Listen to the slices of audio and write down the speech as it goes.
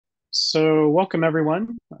So welcome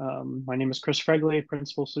everyone. My name is Chris Fregly,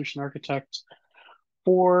 Principal Solution Architect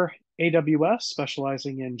for AWS,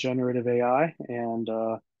 specializing in generative AI and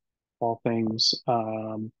all things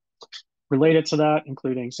related to that,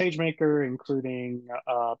 including SageMaker, including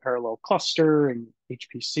parallel cluster and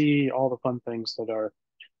HPC, all the fun things that are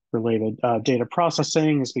related. Data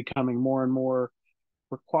processing is becoming more and more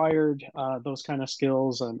required, those kind of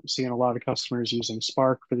skills. I'm seeing a lot of customers using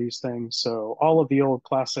Spark for these things. So all of the old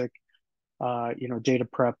classic data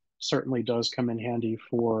prep certainly does come in handy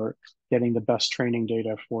for getting the best training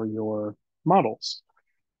data for your models.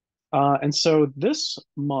 And so this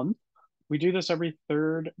month, we do this every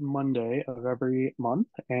third Monday of every month,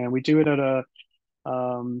 and we do it at a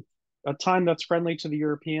time that's friendly to the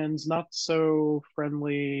Europeans, not so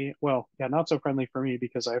friendly. Well, yeah, not so friendly for me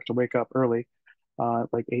because I have to wake up early,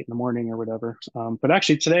 like 8 in the morning or whatever. But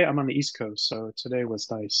actually, today I'm on the East Coast, so today was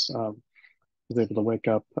nice. Was able to wake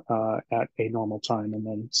up at a normal time and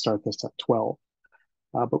then start this at 12.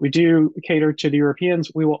 But we do cater to the Europeans.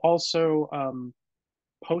 We will also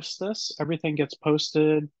post this. Everything gets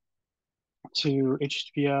posted to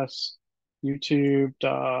HTTPS, YouTube,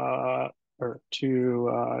 or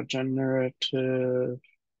to generative,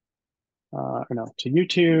 or no, to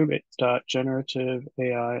YouTube, generative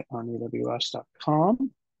AI on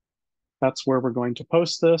AWS.com. That's where we're going to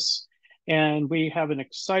post this. And we have an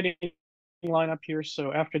exciting lineup here.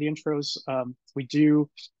 So after the intros, we do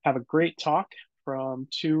have a great talk from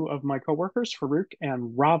two of my coworkers, Farooq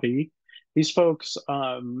and Ravi. These folks,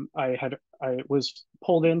 I was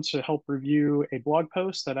pulled in to help review a blog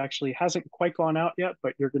post that actually hasn't quite gone out yet,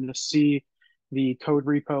 but you're going to see the code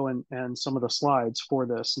repo and some of the slides for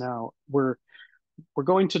this. Now we're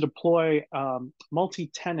going to deploy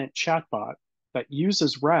multi-tenant chatbot that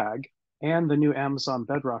uses RAG and the new Amazon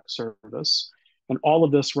Bedrock service. And all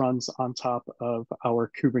of this runs on top of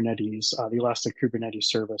our Kubernetes, the Elastic Kubernetes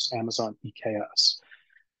service, Amazon EKS.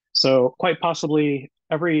 So quite possibly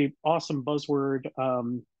every awesome buzzword,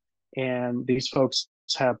 and these folks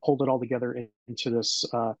have pulled it all together into this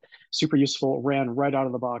super useful, ran right out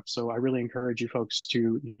of the box. So I really encourage you folks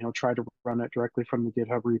to try to run it directly from the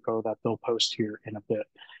GitHub repo that they'll post here in a bit.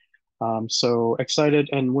 So excited,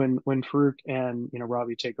 and when Farooq and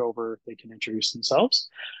Ravi take over, they can introduce themselves,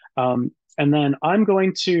 and then I'm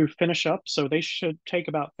going to finish up. So they should take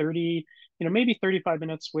about 30, maybe 35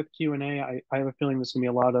 minutes with Q&A. I have a feeling there's going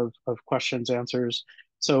to be a lot of questions, answers.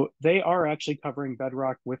 So they are actually covering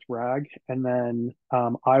Bedrock with RAG, and then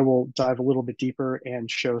I will dive a little bit deeper and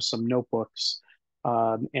show some notebooks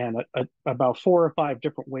and about 4 or 5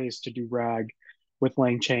 different ways to do RAG with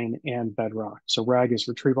LangChain and Bedrock. So RAG is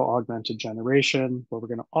retrieval augmented generation, where we're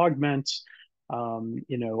going to augment,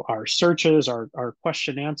 our searches, our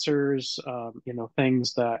question answers,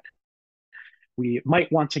 things that we might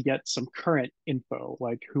want to get some current info,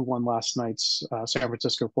 like who won last night's San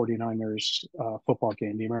Francisco 49ers football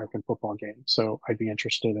game, the American football game. So I'd be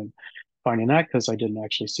interested in finding that because I didn't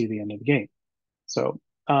actually see the end of the game. So,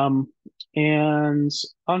 and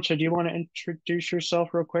Antje, do you want to introduce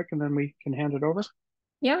yourself real quick and then we can hand it over?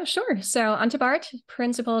 Yeah, sure. So Antje Barth,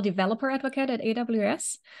 Principal Developer Advocate at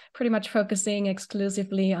AWS, pretty much focusing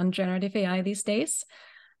exclusively on generative AI these days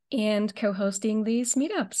and co-hosting these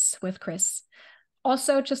meetups with Chris.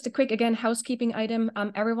 Also, just a quick, again, housekeeping item.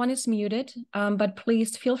 Everyone is muted, but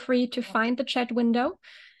please feel free to find the chat window.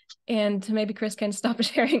 And maybe Chris can stop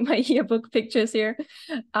sharing my yearbook pictures here.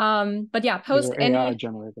 But yeah, post any... AI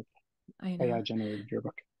generated. I know. AI generated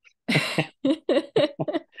yearbook.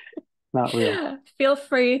 Not real. Feel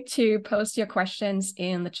free to post your questions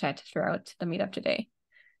in the chat throughout the meetup today.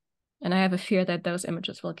 And I have a fear that those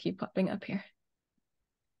images will keep popping up here.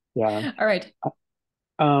 Yeah. All right.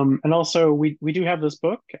 And also, we do have this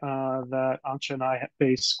book that Antje and I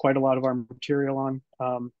base quite a lot of our material on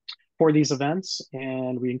for these events,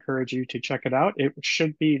 and we encourage you to check it out. It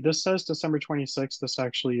should be, this says December 26th. This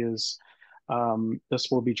actually is,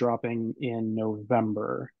 this will be dropping in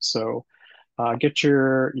November. So get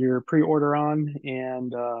your pre-order on,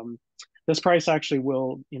 and this price actually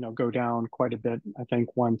will go down quite a bit, I think,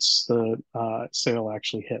 once the sale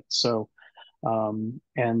actually hits. So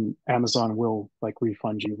and Amazon will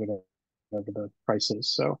refund you whatever the price is.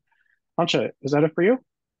 So Antje, is that it for you?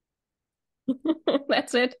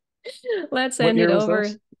 That's it. Let's What send it year was over.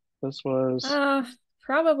 this? This was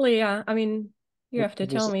Probably, I mean, you have to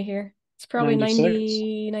it tell was me here. It's probably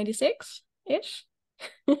 96. 96-ish.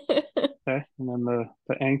 Okay, and then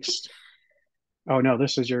the angst. Oh no,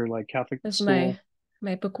 this is your Catholic This is school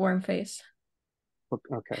my bookworm face. book.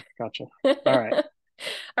 Okay, gotcha. All All right.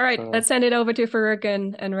 right, So let's send it over to Farooq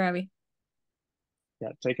and Ravi. yeah,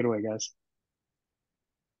 take it away, guys.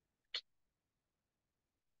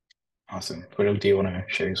 Awesome. Farooq, do you want to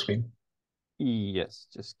share your screen? Yes,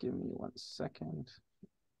 just give me 1 second.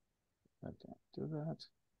 I can't do that.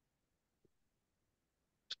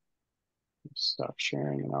 Stop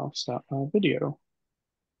sharing and I'll stop my video.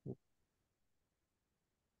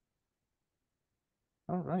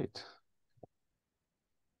 All right.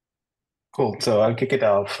 Cool. So I'll kick it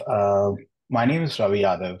off. My name is Ravi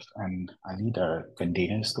Yadav, and I lead our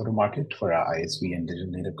containers go-to-market for our ISV and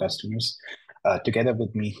digital native customers. Together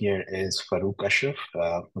with me here is Farooq Ashraf,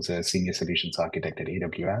 who's a senior solutions architect at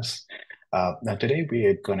AWS. Now, today we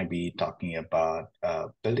are going to be talking about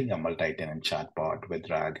building a multi-tenant chatbot with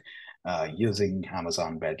RAG using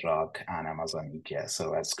Amazon Bedrock and Amazon EKS.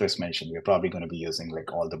 So as Chris mentioned, we're probably going to be using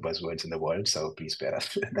like all the buzzwords in the world, so please bear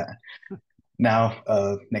us with that. Now,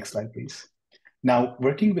 next slide, please. Now,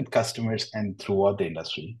 working with customers and throughout the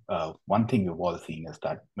industry, one thing we've all seen is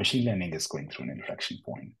that machine learning is going through an inflection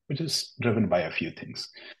point, which is driven by a few things.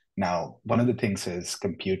 Now, one of the things is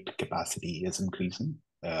compute capacity is increasing,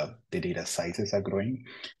 the data sizes are growing,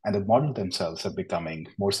 and the models themselves are becoming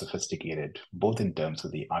more sophisticated, both in terms of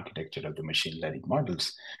the architecture of the machine learning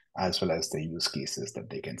models, as well as the use cases that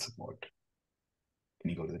they can support. Can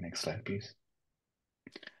you go to the next slide, please?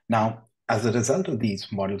 Now, as a result of these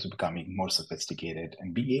models becoming more sophisticated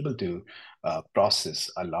and being able to process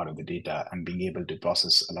a lot of the data and being able to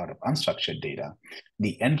process a lot of unstructured data,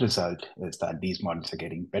 the end result is that these models are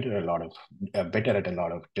getting better at a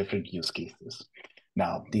lot of different use cases.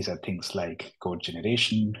 Now, these are things like code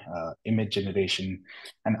generation, image generation,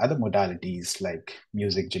 and other modalities like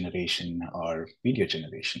music generation or video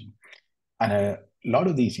generation. And a lot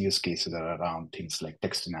of these use cases are around things like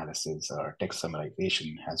text analysis or text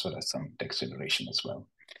summarization, as well as some text generation as well.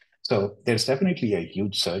 So there's definitely a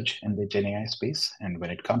huge surge in the Gen AI space. And when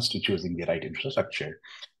it comes to choosing the right infrastructure,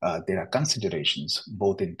 there are considerations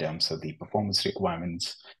both in terms of the performance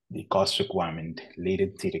requirements, the cost requirement,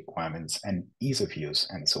 latency requirements, and ease of use,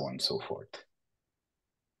 and so on and so forth.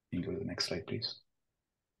 You can go to the next slide, please.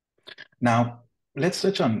 Now, let's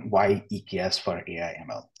touch on why EKS for AI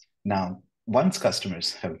ML. Now, once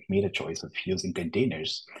customers have made a choice of using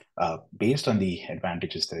containers, based on the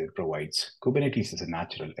advantages that it provides, Kubernetes is a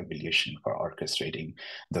natural evolution for orchestrating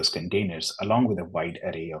those containers, along with a wide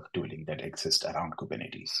array of tooling that exists around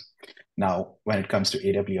Kubernetes. Now, when it comes to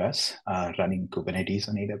AWS, running Kubernetes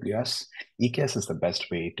on AWS, EKS is the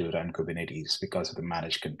best way to run Kubernetes because of the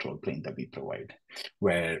managed control plane that we provide,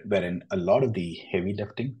 wherein a lot of the heavy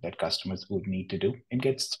lifting that customers would need to do, it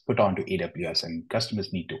gets put onto AWS, and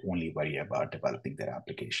customers need to only worry about developing their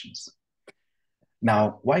applications.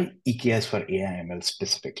 Now, why EKS for AI/ML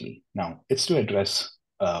specifically? Now, it's to address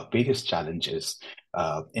various challenges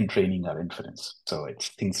in training or inference. So it's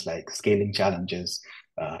things like scaling challenges,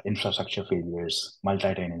 infrastructure failures,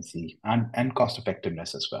 multi-tenancy, and cost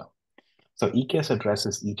effectiveness as well. So EKS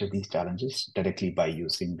addresses each of these challenges directly by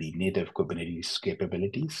using the native Kubernetes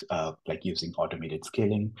capabilities, like using automated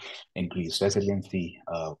scaling, increased resiliency,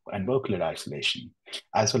 and workload isolation,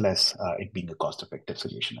 as well as it being a cost-effective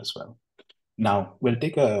solution as well. Now,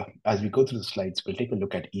 as we go through the slides, we'll take a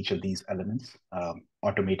look at each of these elements.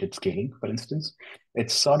 Automated scaling, for instance,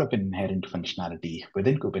 it's sort of an inherent functionality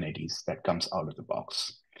within Kubernetes that comes out of the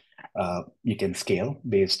box. You can scale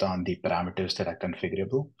based on the parameters that are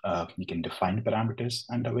configurable. You can define parameters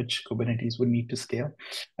under which Kubernetes would need to scale,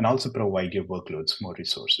 and also provide your workloads more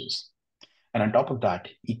resources. And on top of that,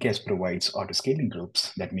 EKS provides auto-scaling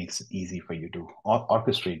groups that makes it easy for you to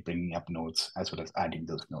orchestrate bringing up nodes as well as adding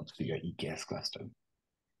those nodes to your EKS cluster.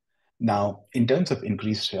 Now, in terms of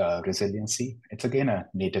increased resiliency, it's again a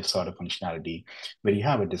native sort of functionality where you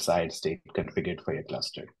have a desired state configured for your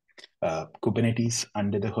cluster. Kubernetes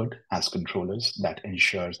under the hood has controllers that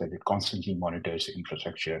ensures that it constantly monitors your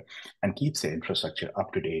infrastructure and keeps the infrastructure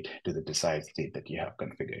up to date to the desired state that you have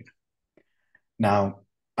configured. Now,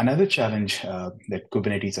 another challenge that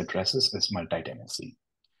Kubernetes addresses is multi-tenancy.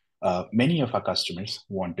 Many of our customers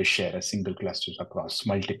want to share a single cluster across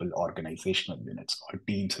multiple organizational units or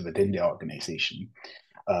teams within the organization.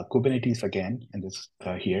 Kubernetes, again, in this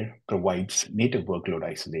here, provides native workload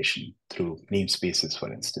isolation through namespaces,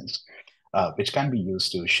 for instance, which can be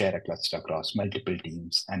used to share a cluster across multiple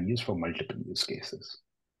teams and used for multiple use cases.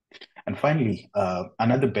 And finally,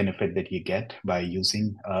 another benefit that you get by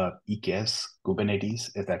using EKS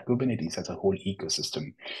Kubernetes is that Kubernetes has a whole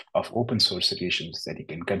ecosystem of open source solutions that you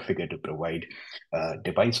can configure to provide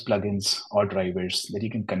device plugins or drivers that you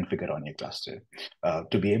can configure on your cluster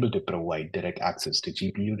to be able to provide direct access to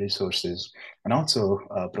GPU resources, and also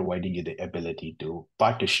providing you the ability to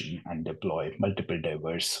partition and deploy multiple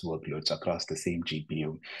diverse workloads across the same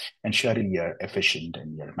GPU, ensuring you're efficient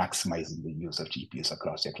and you're maximizing the use of GPUs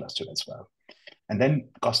across your cluster as well. And then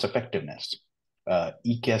cost effectiveness.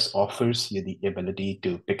 EKS offers you the ability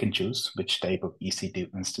to pick and choose which type of EC2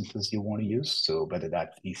 instances you want to use. So whether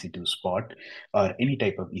that's EC2 Spot or any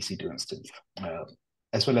type of EC2 instance,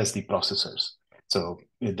 as well as the processors. So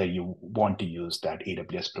that you want to use that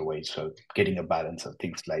AWS provides for getting a balance of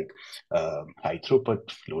things like high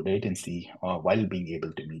throughput, low latency, while being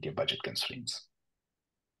able to meet your budget constraints.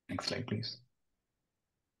 Next slide, please.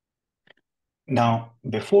 Now,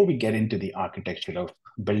 before we get into the architecture of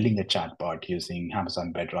building a chatbot using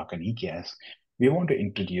Amazon Bedrock and EKS, we want to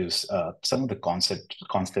introduce some of the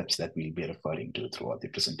concepts that we'll be referring to throughout the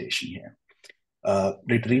presentation here.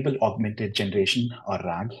 Retrieval augmented generation, or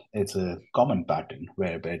RAG, is a common pattern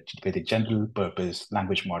where the general purpose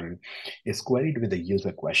language model is queried with a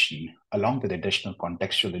user question along with additional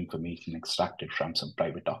contextual information extracted from some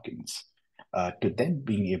private documents to then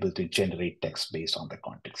being able to generate text based on the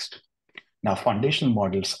context. Now, foundational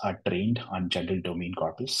models are trained on general domain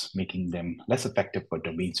corpus, making them less effective for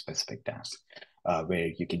domain-specific tasks, where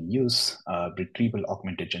you can use retrieval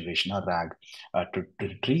augmented generation, or RAG, to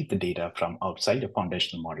retrieve the data from outside a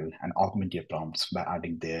foundational model and augment your prompts by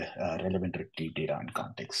adding the relevant retrieved data and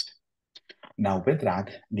context. Now, with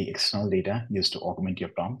RAG, the external data used to augment your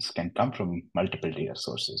prompts can come from multiple data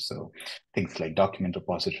sources, so things like document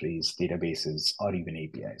repositories, databases, or even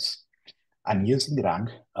APIs. And using RAG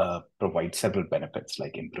provides several benefits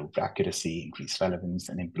like improved accuracy, increased relevance,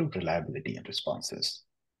 and improved reliability and responses.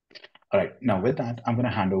 All right, now with that, I'm going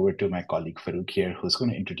to hand over to my colleague Farooq here, who's going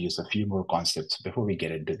to introduce a few more concepts before we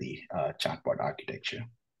get into the chatbot architecture.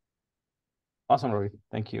 Awesome, Ravi.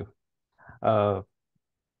 Thank you.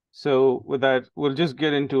 So with that, we'll just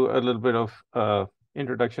get into a little bit of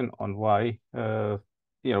introduction on why,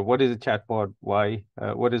 what is a chatbot, why,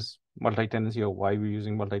 what is multi-tenancy, or why we're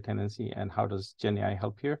using multi-tenancy, and how does GenAI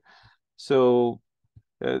help here. So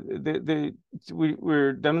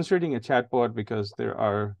we're demonstrating a chatbot because there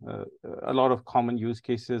are a lot of common use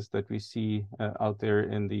cases that we see out there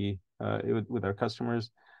in the with our customers.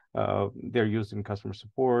 They're used in customer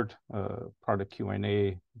support, product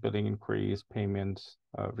Q&A, billing inquiries, payments,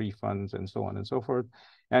 refunds, and so on and so forth.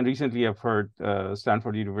 And recently I've heard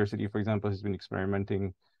Stanford University, for example, has been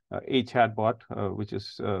experimenting a chatbot, which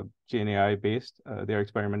is GenAI based. They're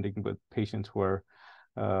experimenting with patients who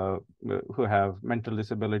have mental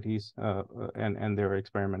disabilities, and they're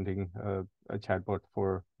experimenting a chatbot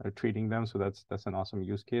for treating them. So that's an awesome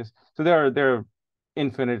use case. So there are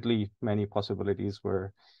infinitely many possibilities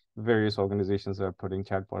where various organizations are putting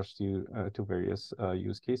chatbots to various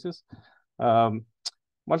use cases.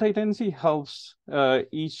 Multi-tenancy helps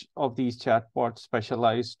each of these chatbots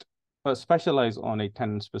specialize on a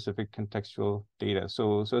tenant-specific contextual data.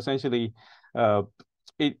 So essentially,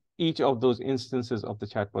 each of those instances of the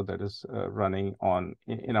chatbot that is running on,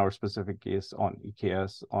 in our specific case, on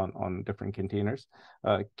EKS, on different containers,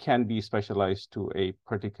 can be specialized to a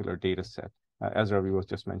particular data set. As Ravi was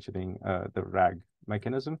just mentioning, the RAG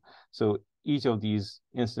mechanism. So each of these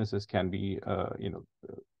instances can be,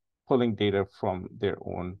 pulling data from their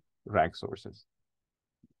own RAG sources.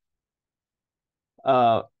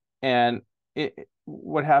 And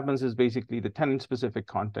what happens is basically the tenant-specific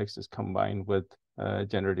context is combined with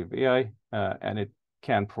generative AI, and it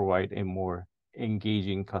can provide a more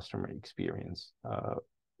engaging customer experience,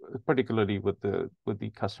 particularly with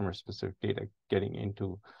the customer-specific data getting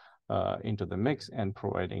into the mix and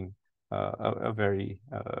providing a very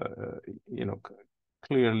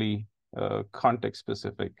clearly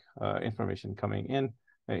context-specific information coming in.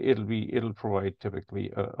 It'll provide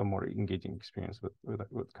typically a more engaging experience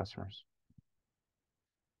with customers.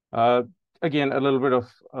 Again, a little bit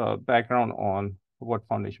of background on what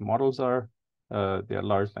foundation models are. They are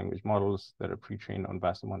large language models that are pre-trained on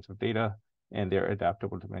vast amounts of data, and they're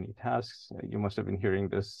adaptable to many tasks. You must have been hearing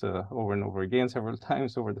this over and over again several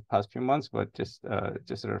times over the past few months, but just a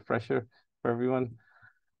refresher for everyone.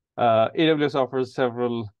 AWS offers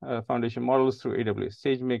several foundation models through AWS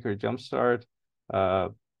SageMaker, Jumpstart,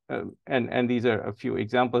 and these are a few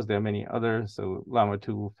examples. There are many others. So Llama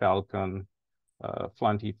 2, Falcon,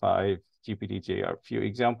 Fluenty 5, GPT-J are a few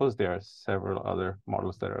examples. There are several other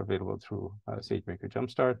models that are available through SageMaker,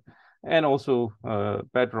 Jumpstart, and also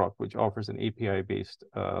Bedrock, which offers an API-based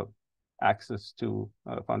access to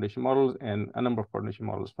foundation models and a number of foundation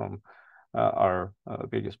models from our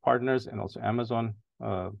various partners, and also Amazon,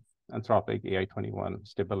 Anthropic, AI21,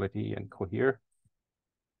 Stability, and Cohere.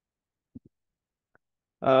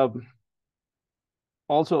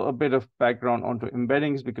 Also a bit of background onto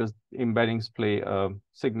embeddings, because embeddings play a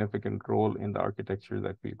significant role in the architecture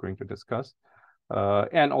that we're going to discuss,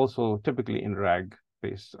 and also typically in RAG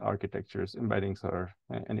database-based architectures, embeddings are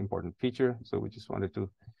an important feature. So we just wanted to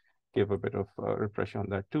give a bit of a refresher on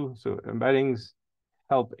that too. So embeddings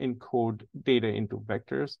help encode data into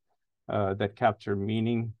vectors that capture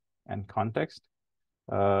meaning and context.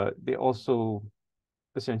 They also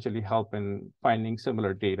essentially help in finding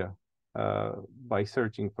similar data by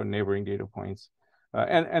searching for neighboring data points.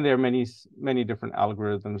 And there are many different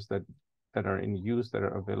algorithms that are in use that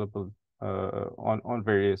are available on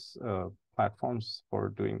various platforms for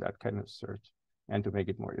doing that kind of search and to make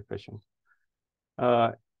it more efficient.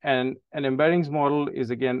 And an embeddings model is,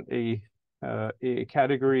 again, a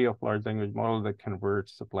category of large language model that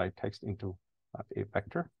converts supplied text into a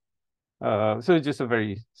vector. So it's just a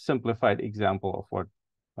very simplified example of what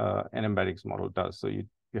an embeddings model does. So you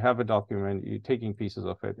have a document, you're taking pieces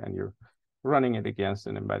of it, and you're running it against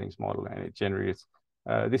an embeddings model, and it generates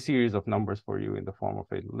the series of numbers for you in the form of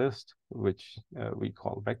a list, which we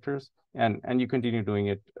call vectors. And you continue doing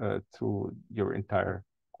it through your entire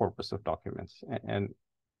corpus of documents and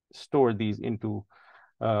store these into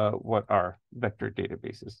what are vector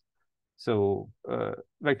databases. So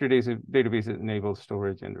vector databases enable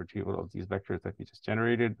storage and retrieval of these vectors that we just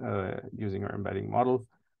generated using our embedding model.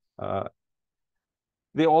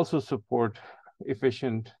 They also support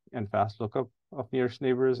efficient and fast lookup of nearest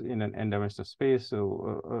neighbors in an n-dimensional space.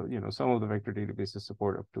 So some of the vector databases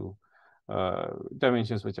support up to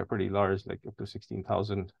dimensions which are pretty large, like up to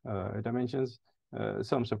 16,000 dimensions.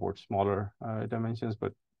 Some support smaller dimensions,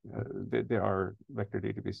 but there are vector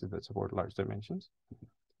databases that support large dimensions.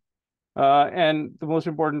 And the most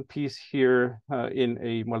important piece here in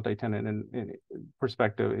a multi-tenant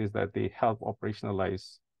perspective is that they help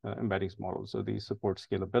operationalize embeddings models. So they support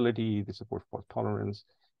scalability, they support fault tolerance,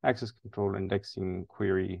 access control, indexing,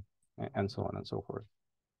 query, and so on and so forth.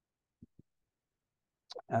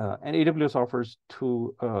 And AWS offers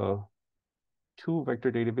two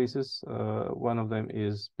vector databases. One of them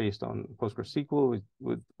is based on PostgreSQL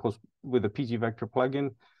with a PG Vector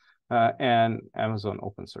plugin and Amazon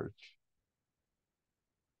OpenSearch.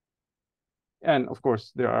 And of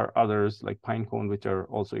course, there are others like Pinecone, which are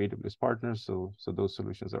also AWS partners. So those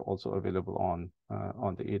solutions are also available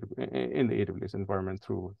in the AWS environment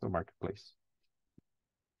through the marketplace.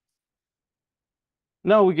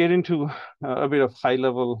 Now we get into a bit of high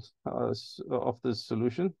level of this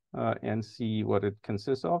solution and see what it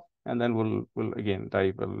consists of. And then we'll again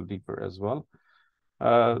dive a little deeper as well.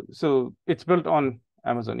 So it's built on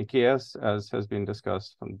Amazon EKS, as has been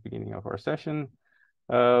discussed from the beginning of our session.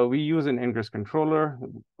 We use an ingress controller,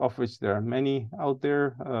 of which there are many out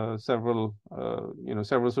there. Several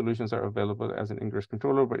solutions are available as an ingress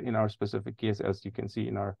controller, but in our specific case, as you can see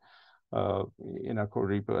in our code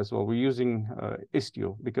repo as well, we're using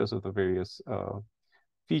Istio because of the various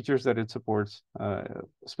features that it supports,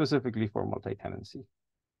 specifically for multi-tenancy.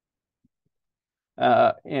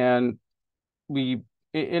 And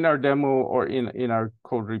in our demo or in our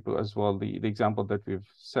code repo as well, the example that we've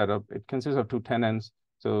set up, it consists of 2 tenants.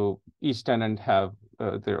 So each tenant have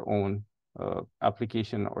their own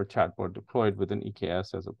application or chatbot deployed within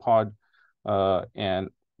EKS as a pod. And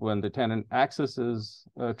when the tenant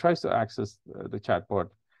tries to access the chatbot,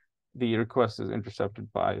 the request is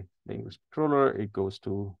intercepted by the ingress controller. It goes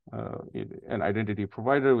to an identity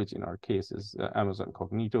provider, which in our case is Amazon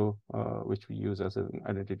Cognito, which we use as an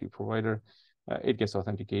identity provider. It gets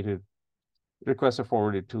authenticated. Requests are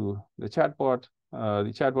forwarded to the chatbot.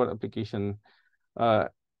 The chatbot application,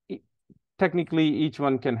 technically, each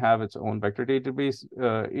one can have its own vector database.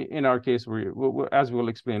 In our case, as we'll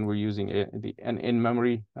explain, we're using an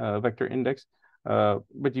in-memory vector index.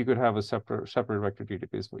 But you could have a separate vector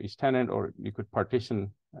database for each tenant, or you could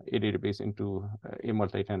partition a database into a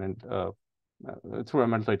multi-tenant through a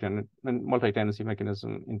multi-tenancy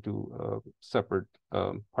mechanism into separate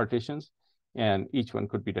partitions, and each one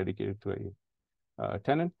could be dedicated to a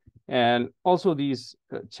tenant. And also these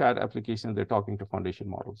chat applications, they're talking to foundation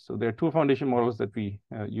models. So there are 2 foundation models that we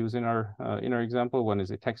use in our example. One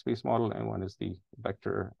is a text-based model, and one is the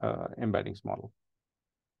vector embeddings model.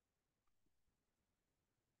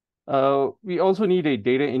 We also need a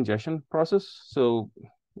data ingestion process. So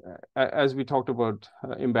as we talked about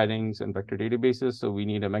embeddings and vector databases, so we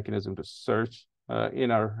need a mechanism to search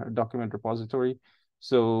in our document repository.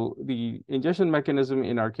 So the ingestion mechanism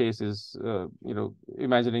in our case is,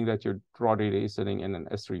 imagining that your raw data is sitting in an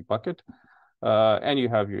S3 bucket, and you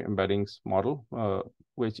have your embeddings model,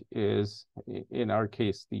 which is, in our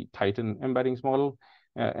case, the Titan embeddings model.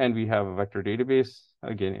 And we have a vector database,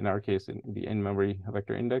 again, in our case, in the in-memory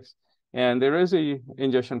vector index. And there is a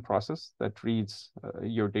ingestion process that reads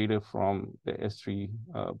your data from the S3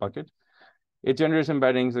 bucket. It generates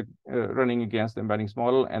embeddings running against the embeddings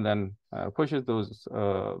model, and then pushes those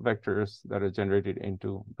vectors that are generated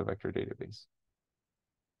into the vector database.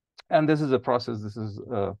 And this is a process.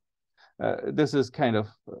 This is kind of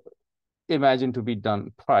imagined to be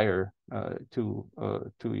done prior to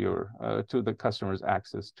the customer's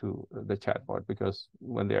access to the chatbot, because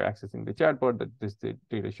when they're accessing the chatbot, this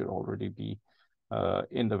data should already be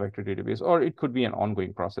in the vector database, or it could be an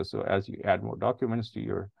ongoing process. So as you add more documents to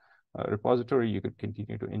your repository, you could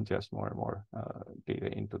continue to ingest more and more data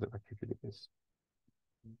into the vector database.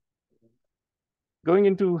 Going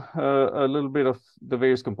into a little bit of the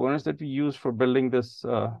various components that we use for building this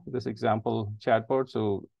example chatbot.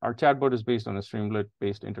 So our chatbot is based on a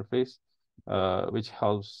Streamlit-based interface, which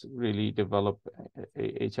helps really develop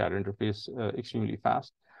a chat interface extremely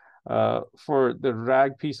fast. For the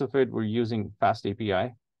RAG piece of it, we're using Fast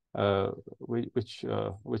API, which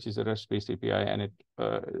is a REST-based API, and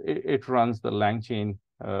it runs the LangChain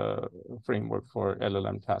framework for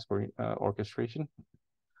LLM task orchestration.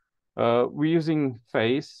 We're using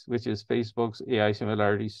FACE, which is Facebook's AI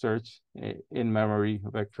similarity search in-memory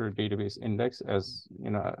vector database index, as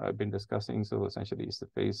I've been discussing. So essentially, it's the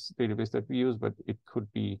FACE database that we use, but it could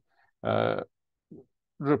be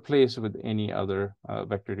replaced with any other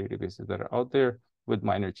vector databases that are out there with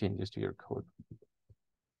minor changes to your code.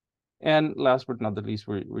 And last but not the least,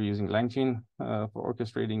 we're using LangChain for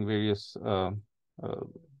orchestrating various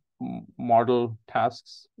model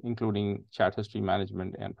tasks, including chat history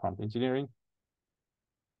management and prompt engineering.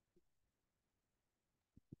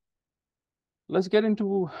 Let's get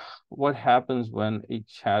into what happens when a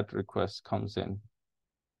chat request comes in.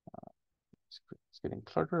 It's getting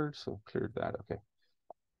cluttered, so clear that. Okay.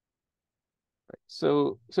 Right.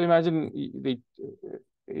 So imagine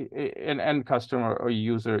an end customer or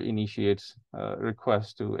user initiates a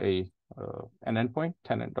request to an endpoint,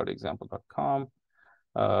 tenant.example.com.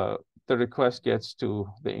 The request gets to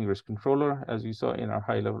the ingress controller, as you saw in our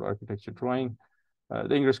high-level architecture drawing.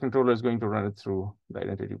 The ingress controller is going to run it through the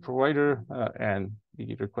identity provider, and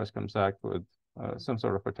the request comes back with some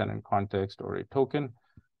sort of a tenant context or a token.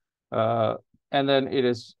 And then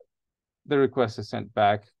the request is sent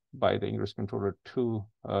back by the ingress controller to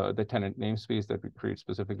the tenant namespace that we create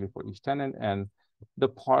specifically for each tenant, and the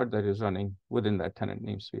pod that is running within that tenant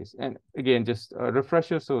namespace. And again, just a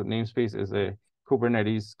refresher, so namespace is a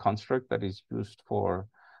Kubernetes construct that is used for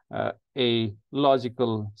a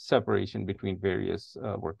logical separation between various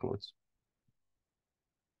workloads.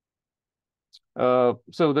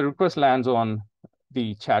 So the request lands on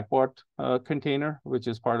the chatbot container, which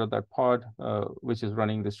is part of that pod, which is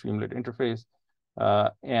running the Streamlit interface.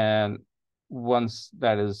 And once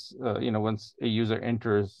that is, once a user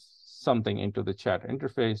enters something into the chat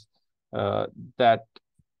interface, that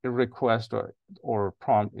request or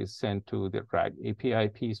prompt is sent to the RAG API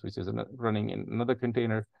piece, which is running in another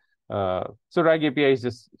container. So RAG API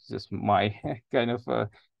is just my kind of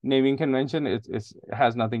naming convention. It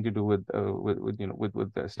has nothing to do with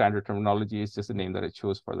the standard terminology. It's just a name that I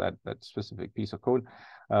chose for that specific piece of code.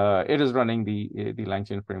 It is running the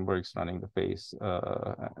LangChain frameworks, running the FACE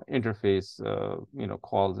interface,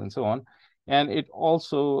 calls and so on. And it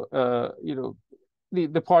also,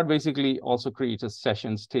 the pod basically also creates a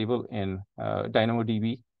sessions table in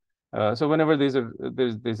DynamoDB. So whenever there's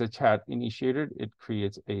a chat initiated, it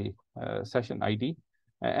creates a session ID,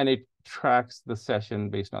 and it tracks the session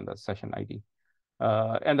based on that session ID.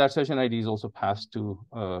 And that session ID is also passed to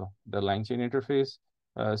the LangChain interface,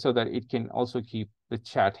 so that it can also keep the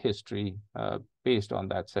chat history based on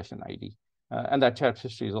that session ID. And that chat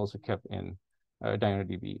history is also kept in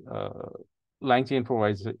DynamoDB. LangChain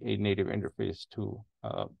provides a native interface to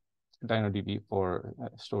DynamoDB for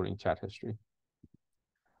storing chat history.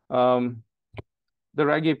 The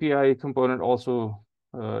RAG API component also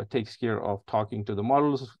takes care of talking to the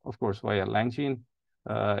models, of course, via LangChain.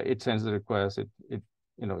 It sends the request.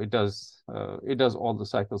 It does all the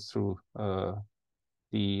cycles through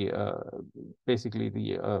basically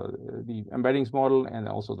the embeddings model and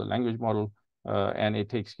also the language model, and it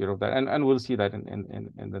takes care of that. And we'll see that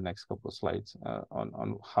in the next couple of slides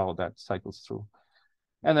on how that cycles through.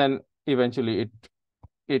 And then eventually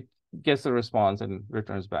it gets the response and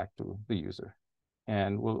returns back to the user.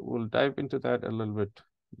 And we'll dive into that a little bit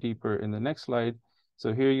deeper in the next slide.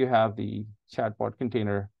 So here you have the chatbot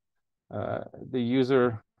container. The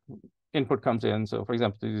user input comes in. So for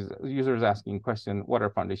example, the user is asking a question, what are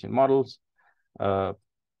foundation models?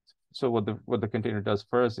 So what the container does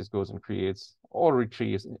first is goes and creates or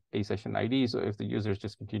retrieves a session ID. So if the user is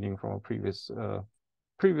just continuing from a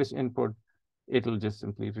previous input, it'll just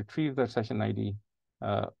simply retrieve that session ID.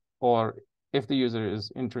 Or if the user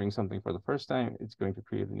is entering something for the first time, it's going to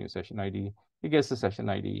create a new session ID. It gets the session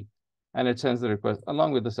ID, and it sends the request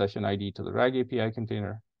along with the session ID to the RAG API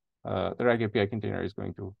container. The RAG API container is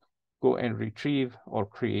going to go and retrieve or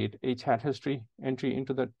create a chat history entry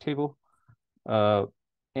into that table.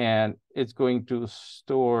 And it's going to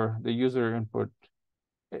store the user input,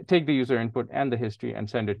 take the user input and the history and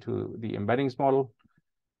send it to the embeddings model,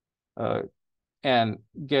 and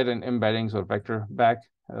get an embeddings or vector back.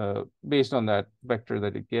 Based on that vector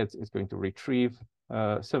that it gets, it's going to retrieve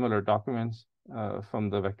similar documents from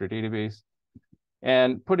the vector database.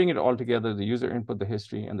 And putting it all together, the user input, the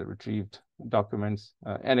history, and the retrieved documents.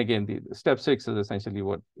 And again, the step 6 is essentially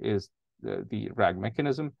what is the RAG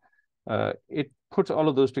mechanism. It puts all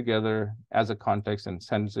of those together as a context and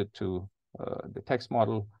sends it to the text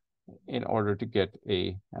model in order to get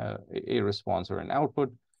a response or an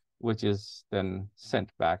output, which is then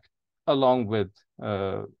sent back along with,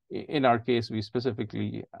 in our case, we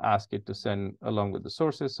specifically ask it to send along with the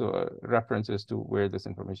sources, so references to where this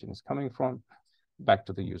information is coming from, back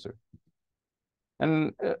to the user.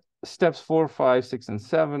 And steps 4, 5, 6, and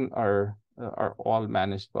 7 are all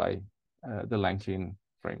managed by the LangChain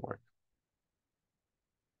framework.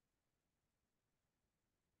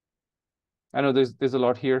 I know there's a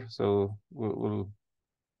lot here, so we'll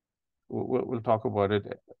talk about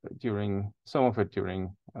it during some of it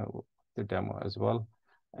during the demo as well.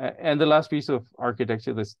 And the last piece of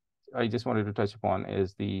architecture this I just wanted to touch upon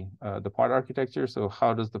is the pod architecture. So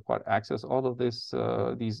how does the pod access all of this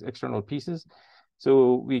these external pieces?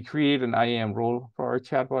 So we create an IAM role for our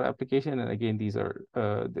chatbot application, and again, these are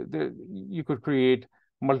you could create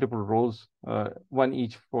multiple roles, one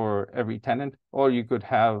each for every tenant, or you could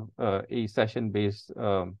have a session-based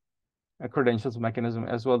credentials mechanism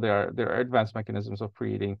as well. There are advanced mechanisms of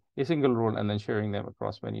creating a single role and then sharing them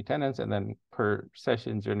across many tenants, and then per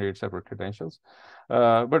session generate separate credentials.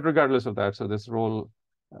 But regardless of that, so this role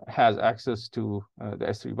has access to the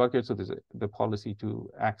S3 bucket. So there's the policy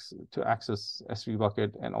to access S3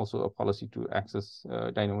 bucket, and also a policy to access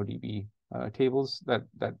DynamoDB tables that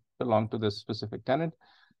belong to this specific tenant.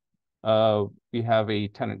 We have a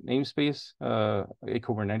tenant namespace, a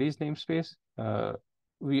Kubernetes namespace.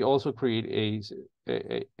 We also create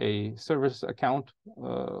a service account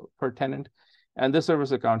per tenant, and this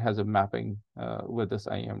service account has a mapping with this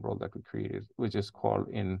IAM role that we created, which is called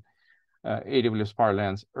in AWS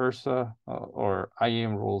parlance URSA, or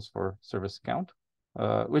IAM roles for service account,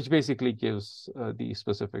 which basically gives the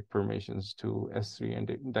specific permissions to S3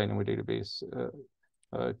 and Dynamo database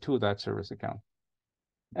to that service account.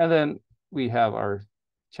 And then we have our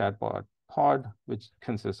chatbot pod, which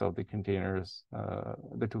consists of the containers,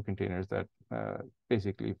 the two containers that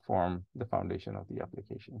basically form the foundation of the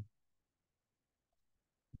application.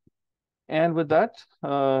 And with that,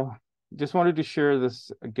 just wanted to share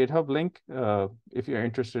this GitHub link if you're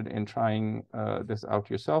interested in trying this out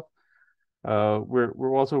yourself.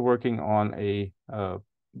 We're also working on a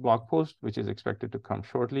blog post, which is expected to come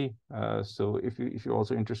shortly. So if you're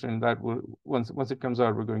also interested in that, once it comes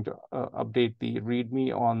out, we're going to update the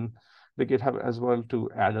README on the GitHub as well to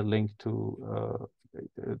add a link to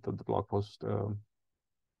the blog post.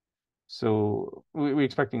 So we're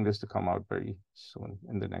expecting this to come out very soon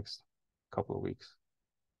in the next couple of weeks.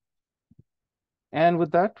 And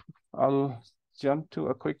with that, I'll jump to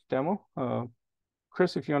a quick demo.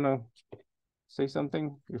 Chris, if you want to say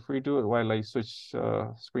something, you're free to do it while I switch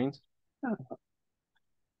screens.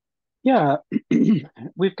 Yeah,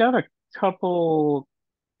 we've got a couple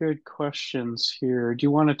good questions here. Do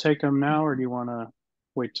you want to take them now, or do you want to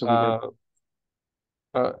wait till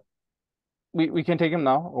we can take them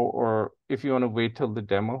now, or if you want to wait till the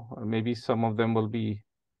demo, maybe some of them will be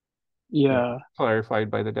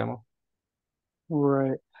clarified by the demo.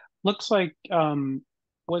 Right. Looks like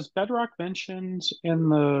was Bedrock mentioned in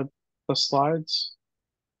the slides?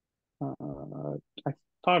 I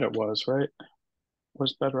thought it was, right?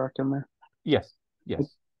 Was Bedrock in there? Yes.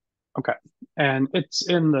 Yes. Okay. And it's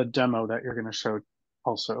in the demo that you're going to show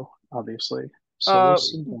also, obviously. So we'll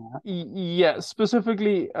see that. Yeah,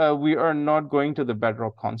 specifically, we are not going to the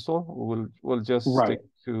Bedrock console. We'll just stick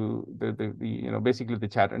to the basically the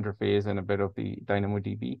chat interface and a bit of the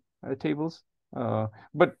DynamoDB tables.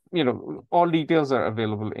 But all details are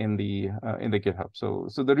available in the GitHub. So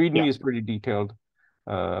the README is pretty detailed.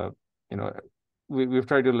 We've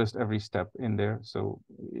tried to list every step in there, so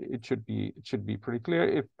it should be pretty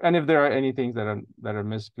clear. If there are any things that are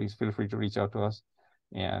missed, please feel free to reach out to us,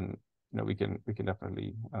 and we can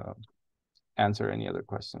definitely answer any other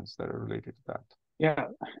questions that are related to that. Yeah,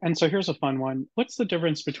 and so here's a fun one. What's the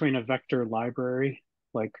difference between a vector library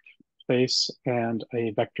like space and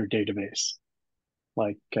a vector database?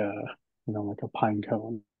 like like a pine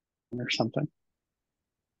cone or something?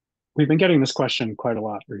 We've been getting this question quite a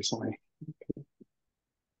lot recently.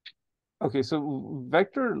 Okay, so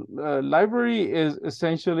vector library is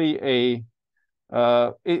essentially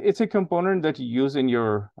it's a component that you use in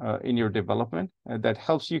your development that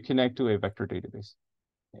helps you connect to a vector database.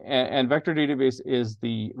 And vector database is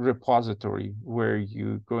the repository where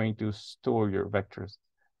you're going to store your vectors.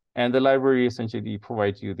 And the library essentially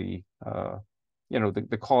provides you the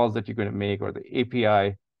calls that you're going to make, or the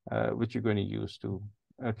API which you're going to use to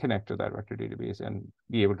connect to that vector database and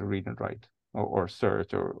be able to read and write, or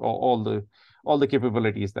search, or all the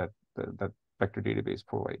capabilities that that vector database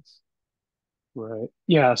provides. Right.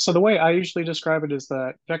 Yeah. So the way I usually describe it is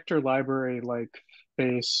that vector library, like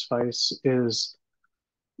Face, Vice, is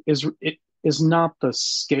not the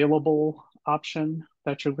scalable option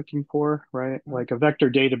that you're looking for, right? Like a vector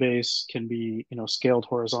database can be, scaled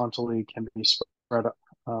horizontally, can be spread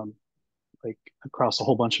like across a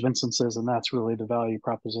whole bunch of instances, and that's really the value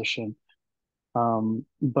proposition.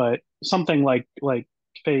 But something like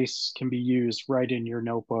Face can be used right in your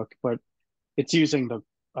notebook, but it's using the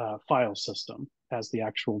file system as the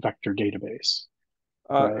actual vector database,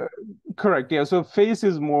 right? Correct. Yeah. So Face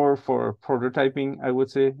is more for prototyping, I would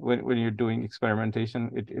say. When you're doing experimentation,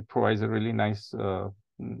 it provides a really nice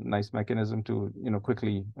mechanism to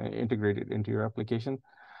quickly integrate it into your application.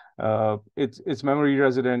 It's memory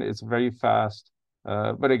resident. It's very fast,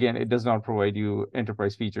 but again, it does not provide you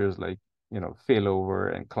enterprise features like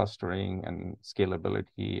failover and clustering and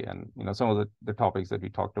scalability, and some of the topics that we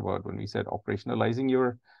talked about when we said operationalizing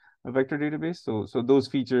your vector database. So those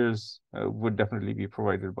features would definitely be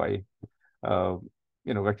provided by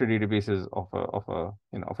vector databases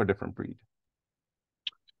of a different breed.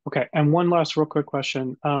 Okay, and one last real quick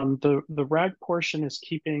question. The RAG portion is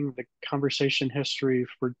keeping the conversation history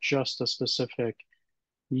for just a specific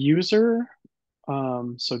user,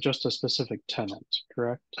 so just a specific tenant,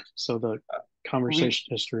 correct? So the conversation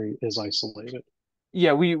history is isolated.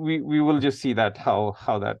 Yeah, we will just see that how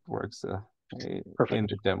that works Perfect. in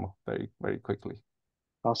the demo very, very quickly.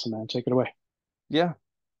 Awesome, man. Take it away. Yeah,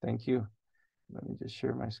 thank you. Let me just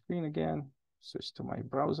share my screen again, switch to my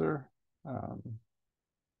browser.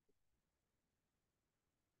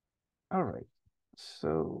 All right,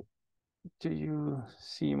 so do you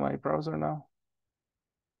see my browser now?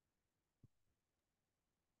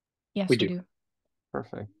 Yes, we do.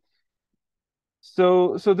 Perfect.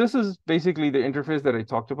 So this is basically the interface that I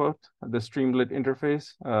talked about, the Streamlit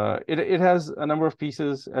interface. It has a number of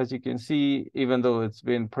pieces, as you can see, even though it's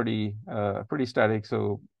been pretty static.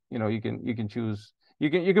 So you can choose, you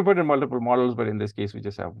can put in multiple models, but in this case we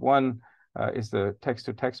just have one. It's the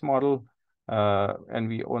text-to-text model, and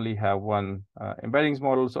we only have one embeddings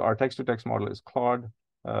model. So our text-to-text model is Claude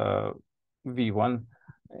V1,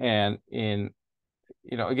 and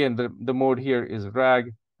again the mode here is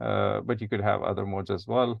RAG. But you could have other modes as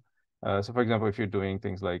well. So for example, if you're doing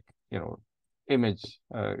things like, image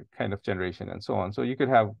kind of generation and so on. So you could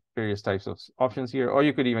have various types of options here, or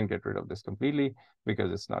you could even get rid of this completely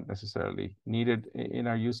because it's not necessarily needed in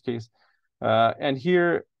our use case. And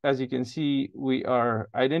here, as you can see, we are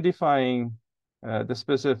identifying the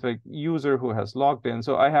specific user who has logged in.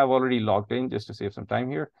 So I have already logged in just to save some time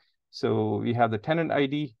here. So we have the tenant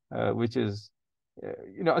ID, which is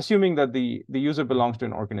assuming that the user belongs to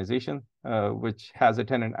an organization which has a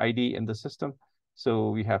tenant ID in the system. So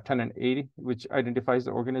we have tenant A, which identifies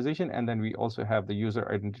the organization, and then we also have the user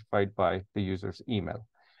identified by the user's email.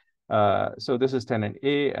 So this is tenant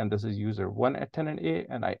A, and this is user 1 at tenant A,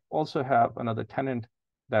 and I also have another tenant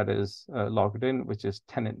that is logged in, which is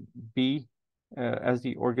tenant B as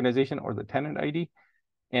the organization or the tenant ID,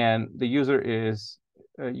 and the user is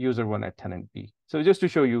user 1 at tenant B. So just to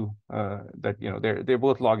show you that they're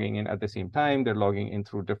both logging in at the same time. They're logging in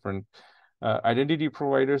through different identity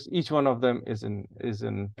providers. Each one of them is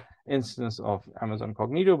an instance of Amazon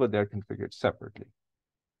Cognito, but they're configured separately.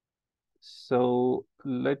 So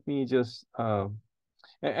let me just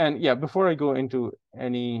and yeah, before I go into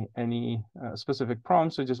any specific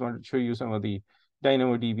prompts, I just wanted to show you some of the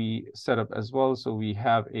DynamoDB setup as well. So we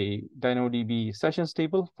have a DynamoDB sessions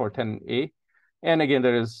table for tenant A. And again,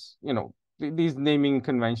 there is, these naming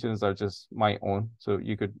conventions are just my own. So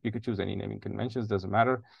you could choose any naming conventions, doesn't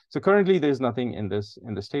matter. So currently there's nothing in this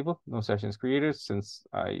table, no sessions created, since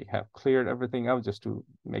I have cleared everything out just to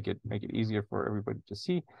make it easier for everybody to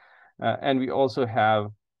see. And we also have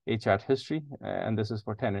a chat history, and this is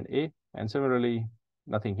for tenant A. And similarly,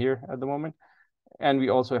 nothing here at the moment. And we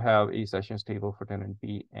also have a sessions table for tenant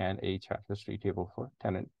B and a chat history table for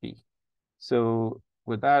tenant B. So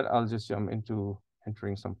with that, I'll just jump into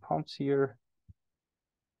entering some prompts here.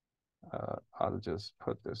 I'll just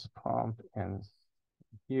put this prompt in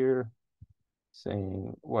here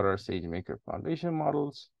saying, what are SageMaker foundation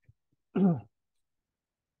models?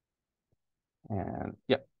 And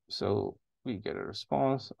yeah, so we get a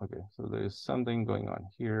response. Okay, so there's something going on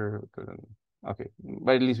here. Okay,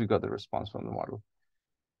 but at least we got the response from the model.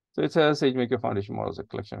 So it says SageMaker foundation models, a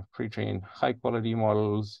collection of pre-trained high quality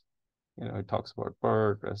models. You know, it talks about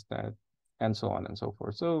BERT, ResNet, and so on and so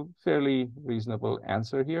forth. So fairly reasonable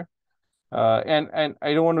answer here. And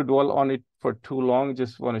I don't want to dwell on it for too long.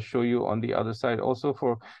 Just want to show you on the other side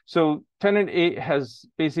also so tenant A has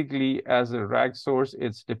basically as a RAG source,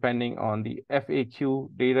 it's depending on the FAQ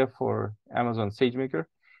data for Amazon SageMaker.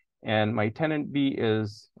 And my tenant B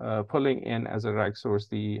is pulling in as a RAG source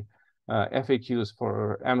the FAQs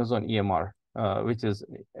for Amazon EMR, which is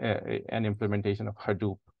an implementation of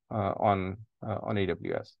Hadoop on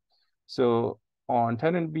AWS. So on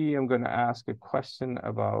tenant B, I'm going to ask a question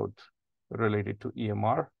about related to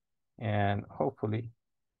EMR, and hopefully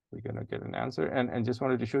we're going to get an answer. And just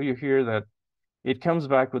wanted to show you here that it comes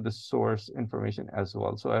back with the source information as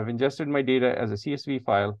well. So I've ingested my data as a CSV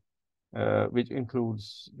file, which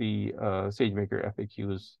includes the SageMaker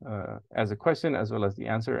FAQs as a question as well as the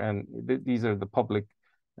answer. And these are the public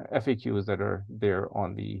FAQs that are there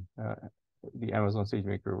on the Amazon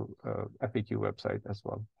SageMaker FAQ website as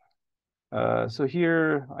well. So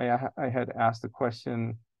here I had asked the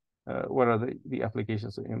question, what are the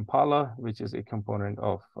applications of Impala, which is a component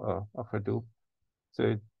of Hadoop.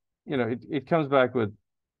 So it comes back with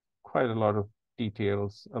quite a lot of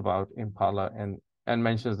details about Impala and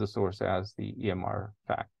mentions the source as the EMR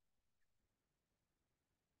fact.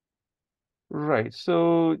 Right,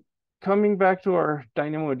 so coming back to our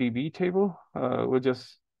DynamoDB table, we'll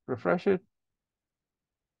just refresh it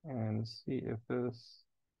and see if this,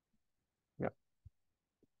 yeah.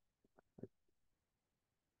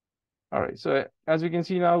 All right, so as we can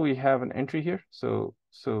see now, we have an entry here. So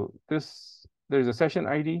there's a session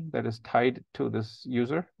ID that is tied to this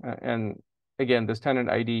user. And again, this tenant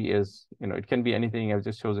ID is, it can be anything. I've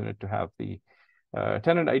just chosen it to have the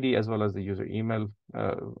tenant ID as well as the user email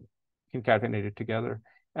concatenated together.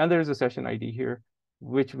 And there's a session ID here,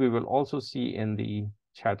 which we will also see in the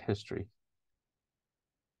chat history.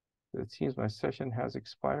 It seems my session has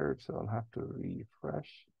expired, so I'll have to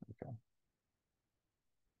refresh. Okay.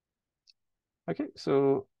 Okay,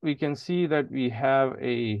 so we can see that we have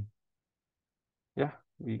we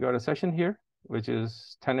got a session here, which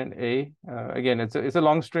is tenant A. Again, it's a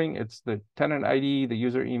long string. It's the tenant ID, the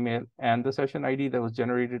user email, and the session ID that was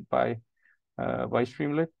generated by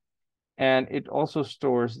Streamlit. And it also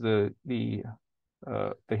stores the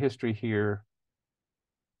history here.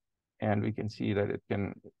 And we can see that it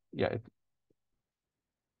can,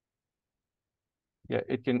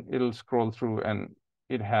 it'll scroll through and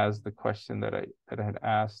it has the question that I had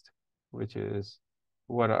asked, which is,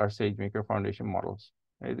 what are SageMaker foundation models?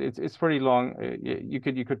 It's pretty long. You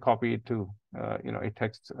could copy it to a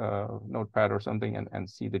text notepad or something and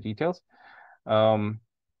see the details.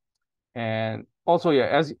 And also,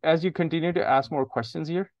 as you continue to ask more questions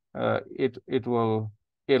here, it'll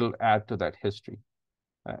add to that history.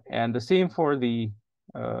 And the same for the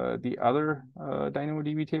other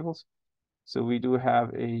DynamoDB tables. So we do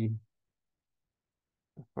have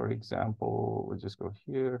for example, we'll just go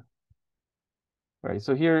here. Right,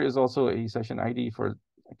 so here is also a session ID for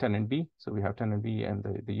tenant B. So we have tenant B and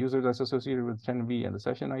the user that's associated with tenant B and the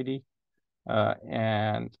session ID.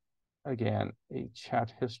 And again, a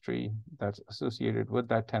chat history that's associated with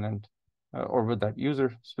that tenant or with that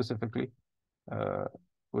user specifically,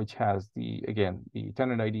 which has the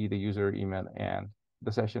tenant ID, the user email, and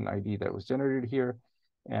the session ID that was generated here,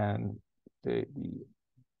 and the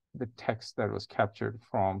text that was captured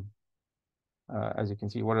from, as you can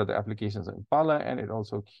see, what are the applications of Impala, and it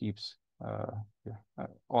also keeps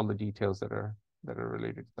all the details that are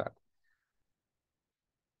related to that.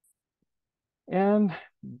 And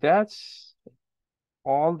that's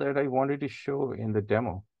all that I wanted to show in the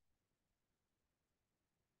demo.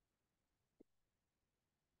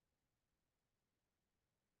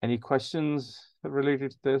 Any questions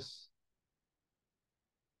related to this?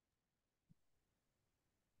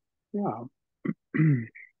 Yeah.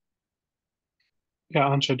 Yeah,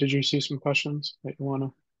 Antje, did you see some questions that you want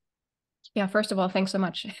to? Yeah, first of all, thanks so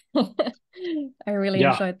much. I really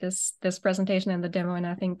enjoyed this presentation and the demo, and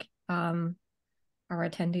I think our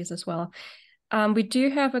attendees as well. We do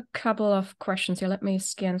have a couple of questions here. Let me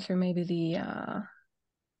scan through maybe the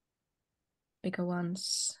bigger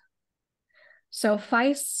ones. So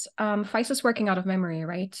FICE is working out of memory,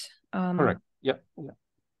 right? Correct. Yeah.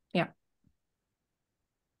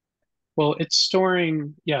 Well, it's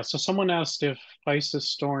storing, yeah, so someone asked if FICE is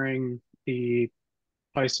storing the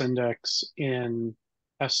FICE index in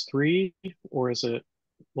S3, or is it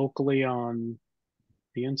locally on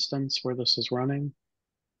the instance where this is running?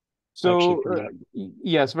 I actually So forget.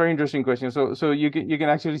 yes, very interesting question. So you can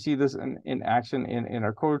actually see this in action in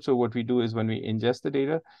our code. So what we do is when we ingest the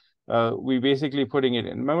data, we basically putting it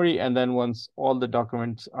in memory, and then once all the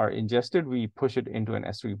documents are ingested, we push it into an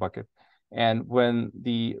S3 bucket. And when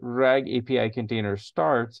the RAG API container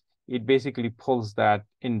starts, it basically pulls that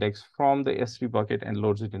index from the S3 bucket and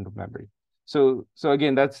loads it into memory. So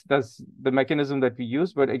again, that's the mechanism that we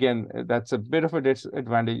use. But again, that's a bit of a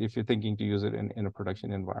disadvantage if you're thinking to use it in a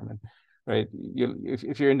production environment, right?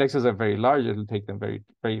 If your indexes are very large, it'll take them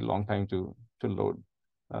very long time to load.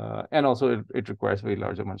 And also it requires very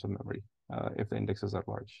large amounts of memory if the indexes are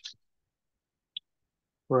large.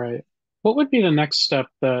 Right. What would be the next step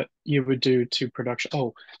that you would do to production?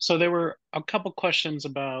 Oh, so there were a couple questions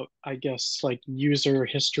about, I guess, like user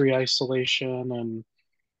history isolation, and,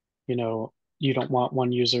 you don't want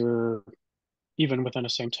one user, even within a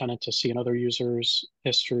same tenant, to see another user's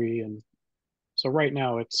history. And so right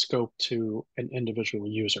now it's scoped to an individual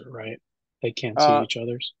user, right? They can't see Uh, each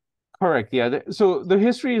other's. Correct. Yeah. So the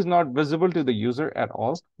history is not visible to the user at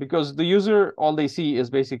all because the user, all they see is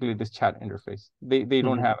basically this chat interface. They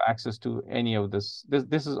don't Mhm. have access to any of this.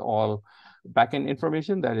 This is all backend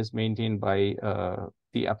information that is maintained by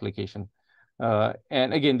the application.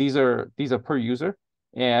 And again, these are per user.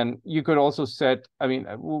 And you could also set, I mean,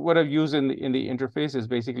 what I've used in the interface is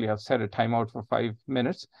basically I've set a timeout for 5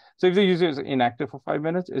 minutes. So if the user is inactive for 5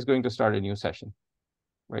 minutes, it's going to start a new session.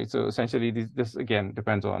 Right. So essentially, this again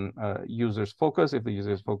depends on user's focus. If the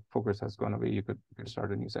user's focus has gone away, you could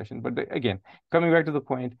start a new session. But again, coming back to the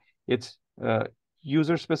point, it's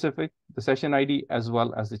user specific, the session ID as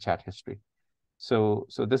well as the chat history. So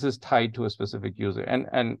this is tied to a specific user,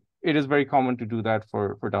 and it is very common to do that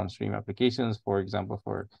for downstream applications. For example,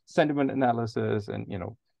 for sentiment analysis and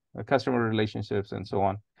customer relationships and so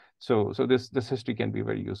on. So this history can be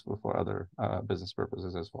very useful for other business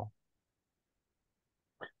purposes as well.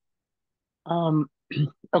 Um,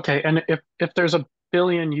 okay, and if there's a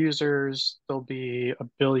billion users, there'll be a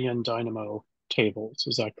billion Dynamo tables.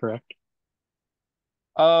 Is that correct?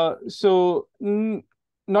 So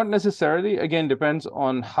not necessarily. Again, depends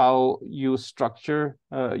on how you structure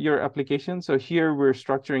your application. So here we're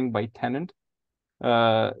structuring by tenant.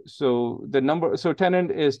 So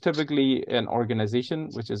tenant is typically an organization,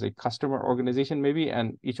 which is a customer organization maybe,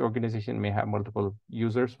 and each organization may have multiple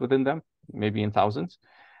users within them, maybe in thousands.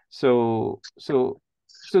 So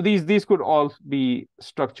these could all be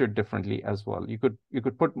structured differently as well. You could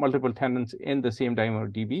put multiple tenants in the same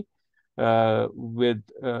DynamoDB and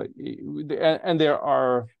there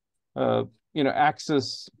are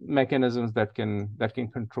access mechanisms that can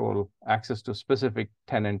control access to specific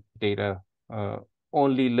tenant data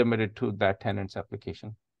only limited to that tenant's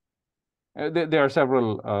application. There are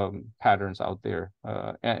several patterns out there,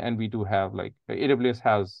 and we do have, like, AWS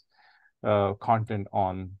has content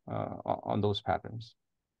on those patterns.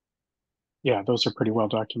 Yeah, those are pretty well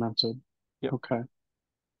documented. Yep. Okay.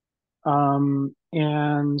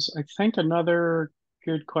 And I think another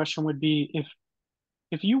good question would be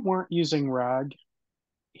if you weren't using RAG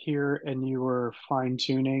here and you were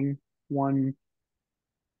fine-tuning one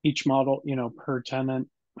each model, per tenant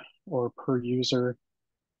or per user,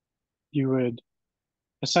 you would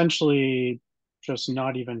essentially just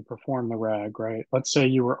not even perform the RAG, right? Let's say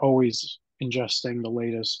you were always ingesting the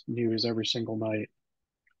latest news every single night.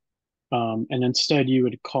 And instead you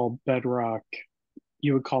would call Bedrock,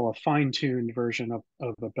 you would call a fine-tuned version of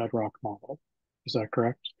a Bedrock model. Is that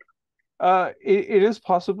correct? It is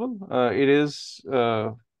possible. It is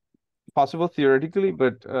possible theoretically,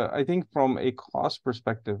 but I think from a cost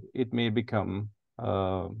perspective, it may become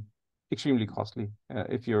extremely costly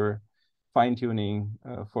if you're fine-tuning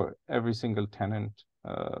for every single tenant.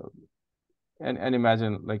 And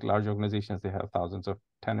imagine, like, large organizations, they have thousands of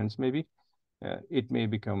tenants maybe. It may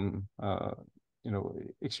become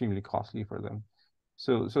extremely costly for them.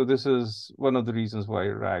 So this is one of the reasons why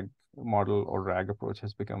RAG model or RAG approach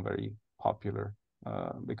has become very popular,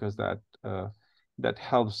 because that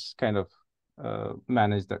helps kind of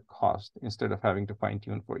manage that cost. Instead of having to fine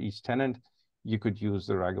tune for each tenant, you could use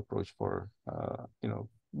the RAG approach for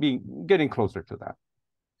getting closer to that.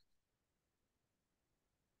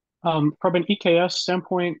 From an EKS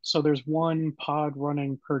standpoint, so there's one pod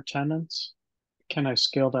running per tenant. Can I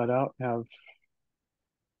scale that out and have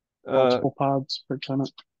multiple pods per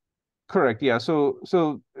tenant? Correct. Yeah. So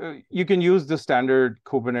you can use the standard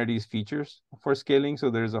Kubernetes features for scaling.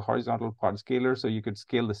 So there's a horizontal pod scaler, so you could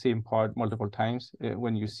scale the same pod multiple times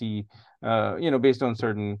when you see, based on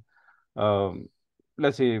certain,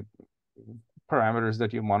 let's say, parameters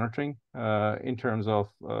that you're monitoring in terms of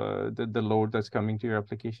the load that's coming to your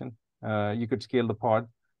application. You could scale the pod,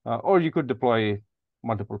 or you could deploy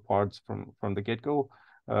multiple pods from the get-go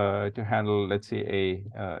to handle, let's say,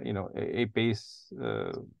 a base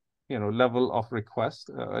level of requests,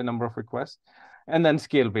 a number of requests, and then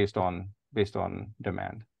scale based on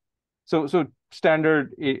demand. So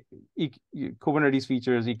standard Kubernetes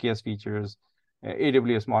features, EKS features,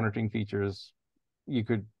 AWS monitoring features, you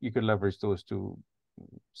could leverage those to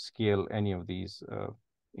scale any of these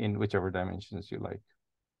in whichever dimensions you like.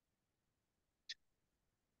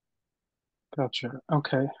 Gotcha.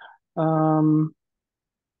 Okay. Antje,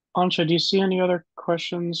 do you see any other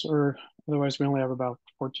questions, or otherwise we only have about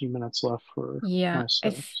 14 minutes left for my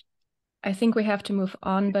stuff? I think we have to move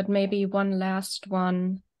on, but maybe one last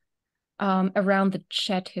one around the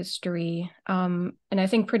chat history. And I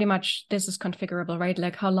think pretty much this is configurable, right?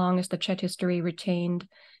 Like how long is the chat history retained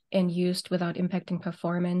and used without impacting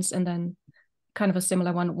performance? And then kind of a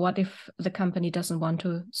similar one, what if the company doesn't want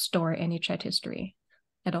to store any chat history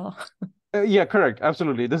at all? Yeah, correct.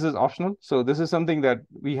 Absolutely. This is optional. So this is something that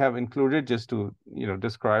we have included just to,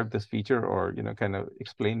 describe this feature or, kind of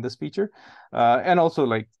explain this feature. And also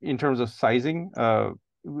like in terms of sizing,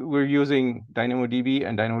 we're using DynamoDB,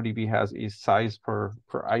 and DynamoDB has a size per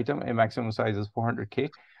item. A maximum size is 400K.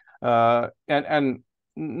 And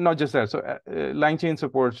not just that. So LangChain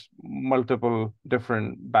supports multiple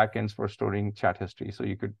different backends for storing chat history. So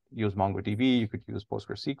you could use MongoDB, you could use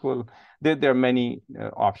PostgreSQL. There are many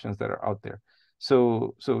options that are out there.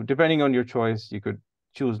 So depending on your choice, you could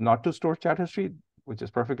choose not to store chat history, which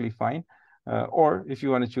is perfectly fine. Or if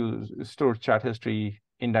you want to choose store chat history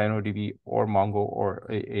in DynamoDB or Mongo or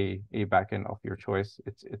a backend of your choice,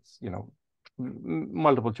 it's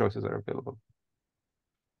multiple choices are available.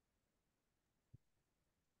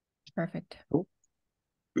 Perfect. Cool.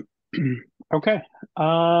 Okay.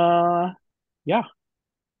 Yeah,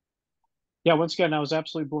 once again, I was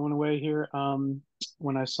absolutely blown away here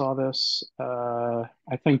when I saw this. I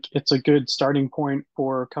think it's a good starting point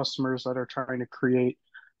for customers that are trying to create,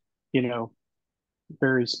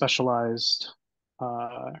 very specialized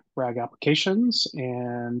RAG applications,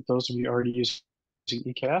 and those of you already using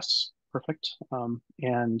EKS, perfect.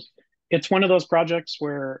 And it's one of those projects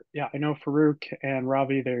where, yeah, I know Farooq and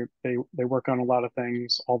Ravi, they work on a lot of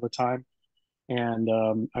things all the time.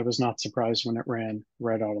 And I was not surprised when it ran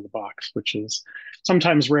right out of the box, which is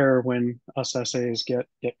sometimes rare when us SAs get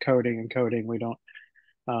coding and coding. We don't,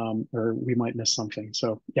 or we might miss something.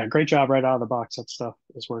 So yeah, great job right out of the box. That stuff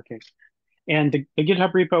is working. And the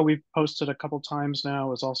GitHub repo we've posted a couple times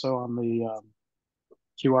now is also on the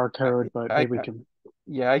QR code, but maybe we can.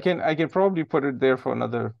 Yeah, I can probably put it there for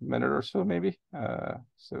another minute or so, maybe.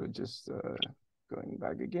 So just going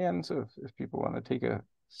back again. So if people want to take a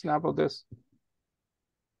snap of this.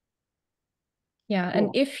 Yeah, cool. And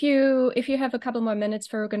if you have a couple more minutes,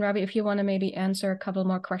 Farooq and Ravi, if you want to maybe answer a couple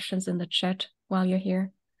more questions in the chat while you're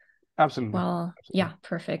here. Absolutely. Well, absolutely. Yeah,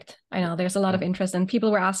 perfect. I know there's a lot of interest, and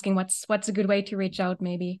people were asking what's a good way to reach out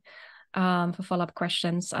maybe for follow-up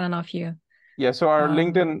questions. I don't know if you. Yeah, so our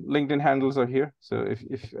LinkedIn handles are here. So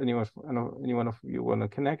if anyone of you want to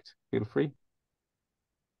connect, feel free.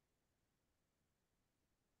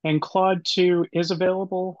 And Claude 2 is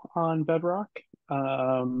available on Bedrock.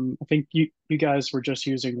 I think you guys were just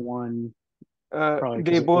using one.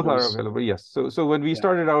 They both are available, yes. So when we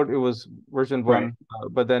started out, it was version 1, right.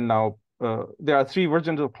 But then now there are 3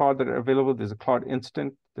 versions of Claude that are available. There's a Claude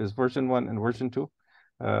Instant, there's version 1 and version 2.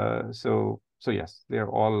 So yes, they're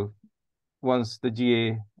all, once the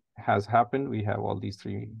GA has happened, we have all these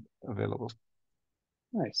 3 available.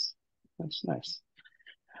 Nice.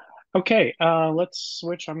 Okay, let's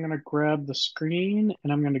switch. I'm going to grab the screen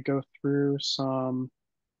and I'm going to go through some,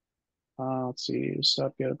 let's see,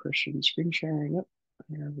 stop the other person screen sharing. Yep,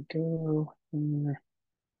 there we go.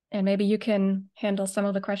 And maybe you can handle some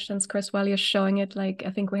of the questions, Chris, while you're showing it. Like,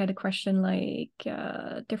 I think we had a question like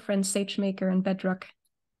different SageMaker and Bedrock.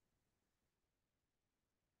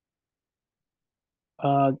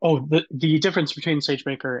 The difference between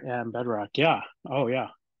SageMaker and Bedrock. Yeah. Oh, yeah.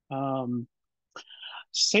 I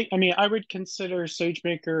would consider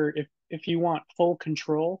SageMaker if you want full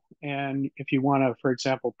control and if you want to, for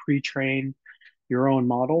example, pre-train your own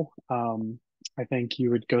model. I think you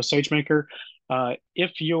would go SageMaker.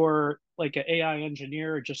 If you're like an AI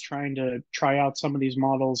engineer just trying to try out some of these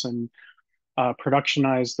models and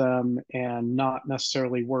productionize them and not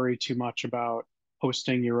necessarily worry too much about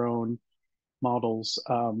hosting your own models,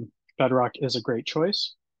 Bedrock is a great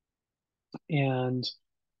choice. And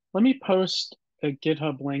let me post a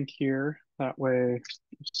GitHub link here. That way,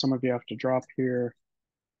 some of you have to drop here.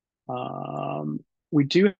 We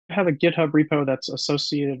do have a GitHub repo that's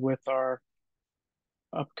associated with our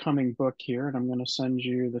upcoming book here, and I'm going to send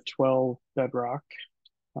you the 12 Bedrock.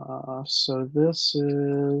 So this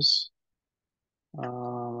is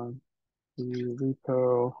the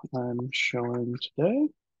repo I'm showing today.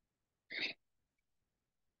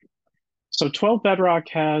 So 12 Bedrock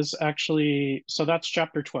has actually, so that's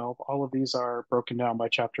chapter 12. All of these are broken down by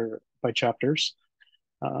chapters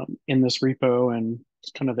in this repo, and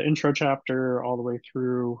it's kind of the intro chapter all the way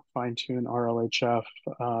through fine-tune RLHF,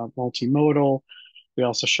 multimodal. We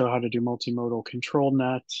also show how to do multimodal control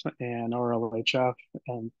net and RLHF,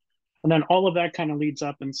 and then all of that kind of leads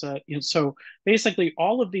up and said, so basically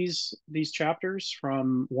all of these chapters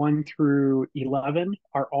from 1 through 11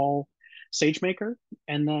 are all SageMaker.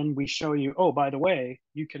 And then we show you, oh, by the way,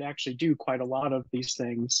 you could actually do quite a lot of these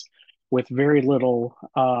things with very little,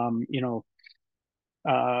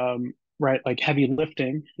 right, like heavy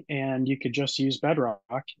lifting, and you could just use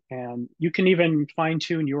Bedrock, and you can even fine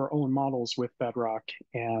tune your own models with Bedrock.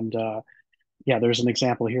 And yeah, there's an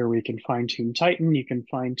example here where you can fine tune Titan. You can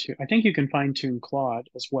fine tune, I think you can fine tune Claude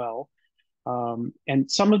as well. And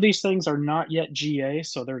some of these things are not yet GA,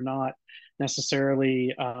 so they're not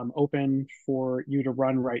necessarily open for you to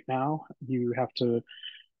run right now. You have to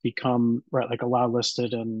become right, like allow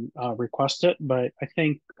listed and request it. But I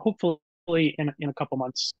think hopefully in a couple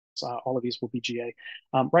months, all of these will be GA.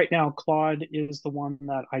 Right now, Claude is the one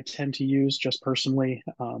that I tend to use just personally.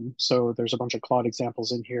 So there's a bunch of Claude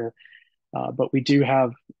examples in here. But we do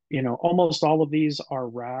have, almost all of these are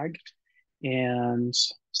RAG. And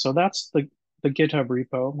so that's the GitHub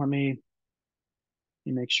repo. Let me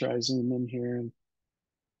make sure I zoom in here and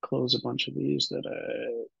close a bunch of these that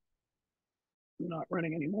I'm not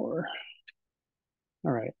running anymore.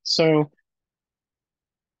 All right, so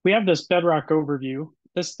we have this Bedrock overview.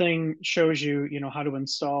 This thing shows you, how to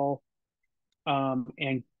install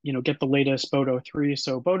and, get the latest Bodo 3.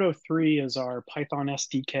 So Bodo 3 is our Python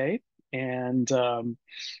SDK, and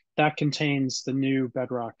that contains the new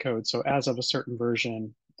Bedrock code. So as of a certain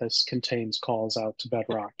version, this contains calls out to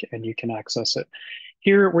Bedrock, and you can access it.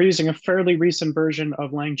 Here, we're using a fairly recent version of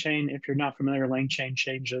LangChain. If you're not familiar, LangChain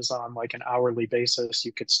changes on like an hourly basis.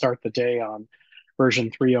 You could start the day on version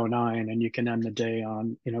 309, and you can end the day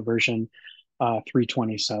on, version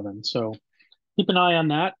 327. So keep an eye on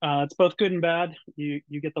that. It's both good and bad. You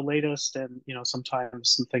get the latest, and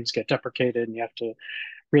sometimes some things get deprecated, and you have to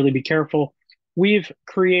really be careful. We've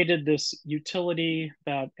created this utility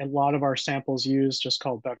that a lot of our samples use, just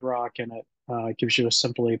called Bedrock, and it gives you a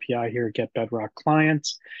simple API here, get Bedrock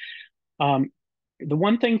clients. The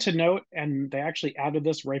one thing to note, and they actually added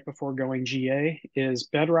this right before going GA, is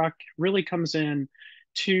Bedrock really comes in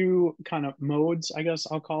two kind of modes, I guess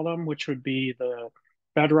I'll call them, which would be the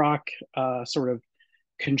Bedrock sort of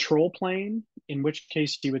control plane, in which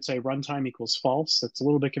case you would say runtime equals false. That's a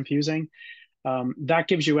little bit confusing. That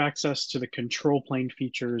gives you access to the control plane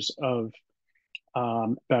features of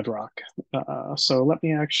Bedrock. So let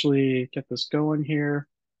me actually get this going here.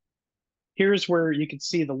 Here's where you can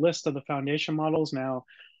see the list of the foundation models. Now,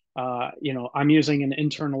 I'm using an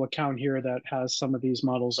internal account here that has some of these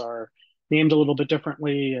models are named a little bit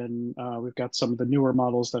differently, and we've got some of the newer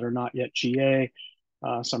models that are not yet GA.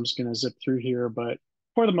 So I'm just going to zip through here, but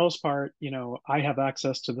for the most part, I have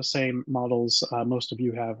access to the same models most of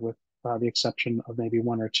you have, with the exception of maybe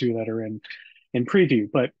one or two that are in preview.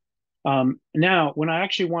 But now, when I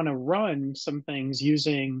actually want to run some things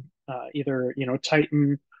using either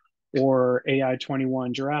Titan or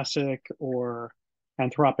AI21 Jurassic or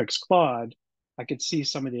Anthropic's Claude, I could see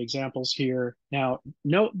some of the examples here. Now,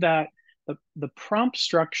 note that the prompt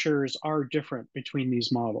structures are different between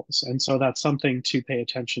these models, and so that's something to pay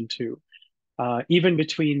attention to. Even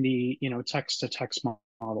between the text-to-text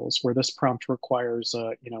models, where this prompt requires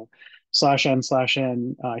 /n/n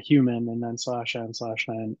human and then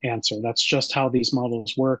 /n/n answer. That's just how these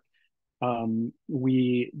models work.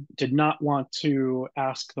 We did not want to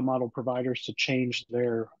ask the model providers to change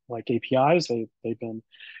their APIs. They've been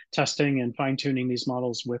testing and fine-tuning these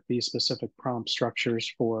models with these specific prompt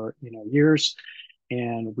structures for years,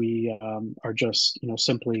 and we are just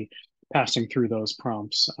simply passing through those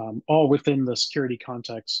prompts, all within the security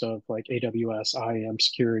context of AWS, IAM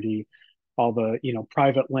security, all the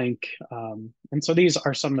private link. And so these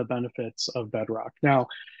are some of the benefits of Bedrock. Now,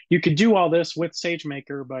 you could do all this with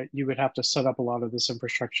SageMaker, but you would have to set up a lot of this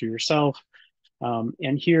infrastructure yourself.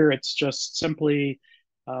 And here it's just simply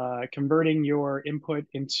converting your input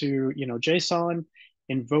into, JSON,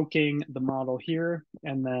 invoking the model here,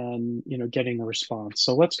 and then, getting a response.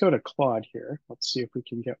 So let's go to Claude here. Let's see if we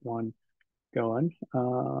can get one going.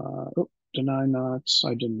 Oh, deny not,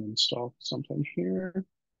 I didn't install something here.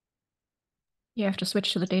 You have to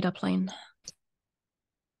switch to the data plane.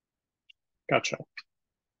 Gotcha.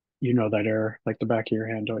 You know that error like the back of your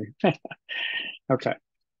hand, don't you? Okay.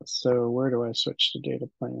 So where do I switch to data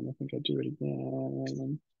plane? I think I do it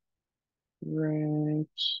again. Right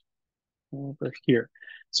over here.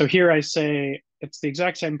 So here I say it's the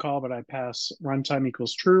exact same call, but I pass runtime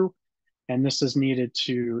equals true. And this is needed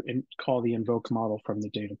to call the invoke model from the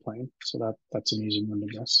data plane. So that's an easy one to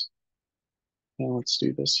miss. And let's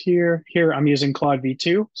do this here. Here I'm using Claude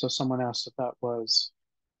V2. So someone asked if that was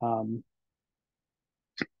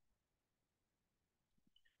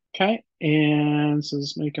okay. And this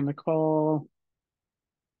is making the call.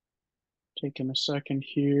 Taking a second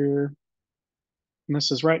here. And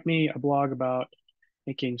this is Write Me, a blog about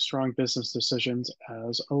making strong business decisions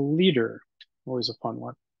as a leader. Always a fun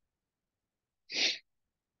one.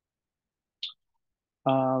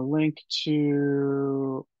 Link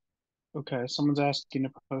to, okay, someone's asking to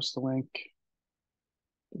post the link.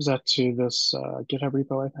 Is that to this GitHub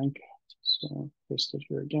repo, I think. So paste it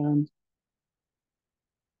here again.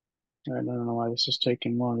 All right, I don't know why this is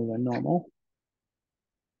taking longer than normal.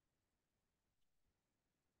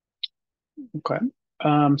 Okay.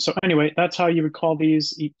 So anyway, that's how you would call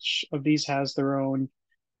these. Each of these has their own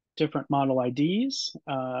different model IDs.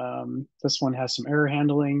 This one has some error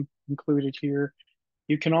handling included here.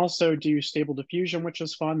 You can also do stable diffusion, which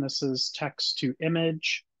is fun. This is text to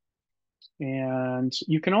image. And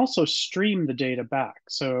you can also stream the data back.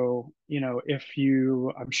 So, if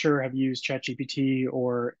you, I'm sure, have used ChatGPT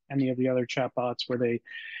or any of the other chatbots where they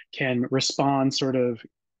can respond sort of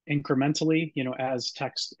incrementally, as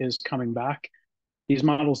text is coming back. These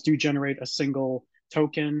models do generate a single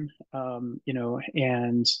token,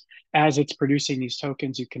 and as it's producing these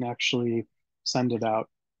tokens, you can actually send it out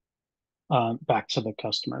back to the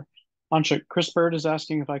customer. Antje, Chris Bird is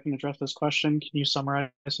asking if I can address this question. Can you summarize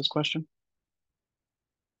this question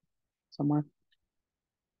somewhere?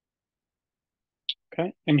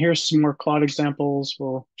 Okay, and here's some more Claude examples.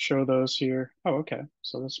 We'll show those here. Oh, okay.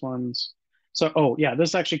 So this one's, oh yeah, this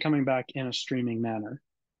is actually coming back in a streaming manner.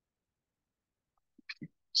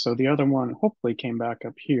 So the other one hopefully came back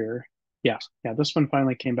up here. Yeah, this one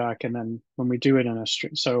finally came back. And then when we do it in a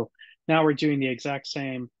stream, so now we're doing the exact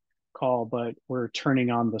same call, but we're turning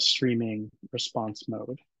on the streaming response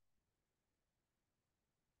mode.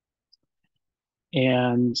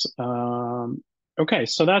 And okay,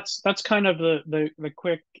 so that's kind of the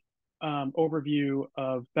quick overview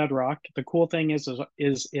of Bedrock. The cool thing is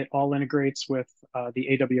it all integrates with the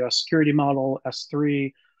AWS security model,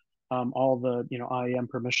 S3, all the IAM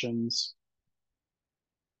permissions.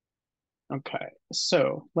 Okay,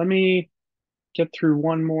 so let me get through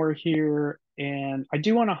one more here, and I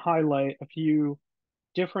do want to highlight a few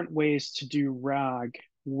different ways to do RAG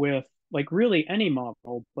with like really any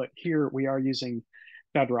model, but here we are using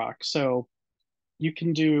Bedrock. So you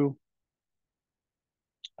can do,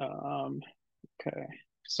 okay,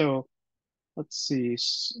 so let's see,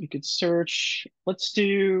 you could search, let's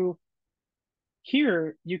do,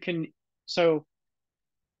 here you can, so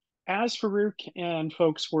as Farooq and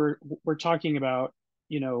folks were talking about,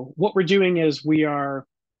 what we're doing is we are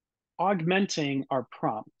augmenting our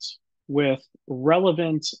prompt with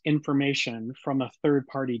relevant information from a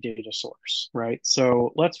third-party data source, right?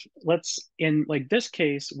 So let's in like this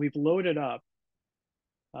case, we've loaded up,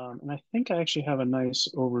 and I think I actually have a nice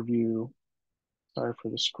overview. Sorry for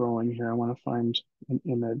the scrolling here. I want to find an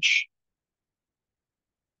image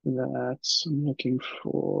that I'm looking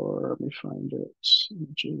for. Let me find it.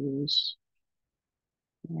 Images.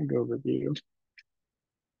 Go review.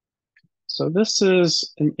 So this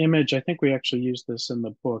is an image. I think we actually used this in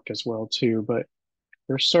the book as well too, but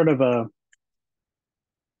there's sort of a,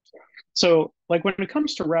 so like when it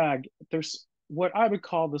comes to RAG, there's what I would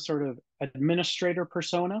call the sort of administrator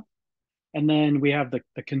persona. And then we have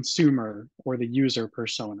the consumer or the user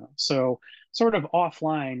persona. So sort of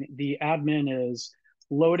offline, the admin is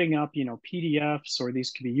loading up, PDFs, or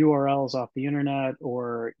these could be URLs off the internet,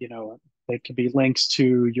 or, they could be links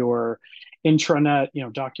to your intranet,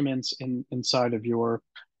 documents inside of your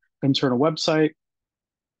internal website.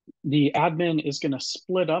 The admin is going to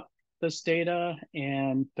split up this data,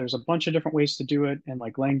 and there's a bunch of different ways to do it. And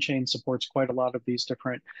like LangChain supports quite a lot of these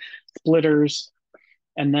different splitters.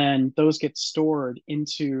 And then those get stored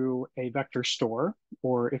into a vector store,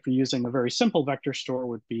 or if you're using a very simple vector store,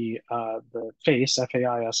 would be the FAISS,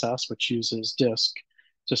 F-A-I-S-S, which uses disk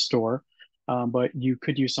to store. But you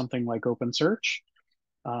could use something like OpenSearch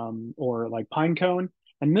or like Pinecone.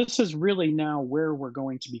 And this is really now where we're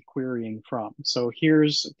going to be querying from. So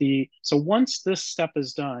so once this step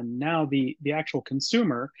is done, now the actual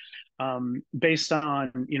consumer, based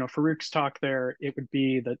on, Farooq's talk there, it would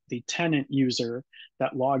be that the tenant user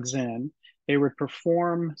that logs in, they would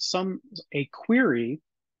perform a query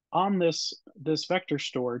on this vector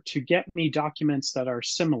store to get me documents that are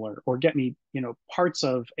similar, or get me, parts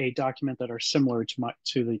of a document that are similar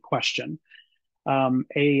to the question.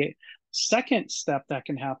 A second step that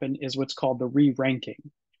can happen is what's called the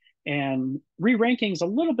re-ranking. And re-ranking is a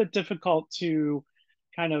little bit difficult to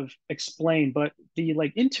kind of explain, but the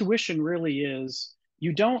intuition really is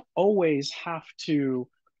you don't always have to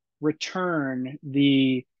return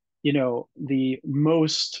the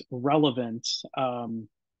most relevant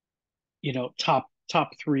top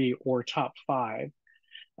three or top five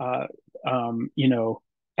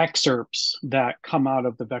excerpts that come out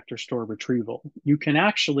of the vector store retrieval. You can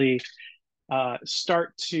actually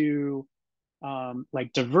start to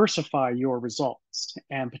diversify your results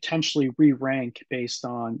and potentially re-rank based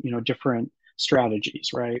on different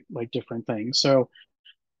strategies, right? Like different things. So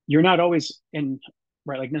you're not always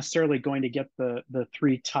necessarily going to get the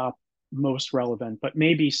three top most relevant, but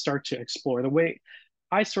maybe start to explore. The way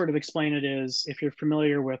I sort of explain it is, if you're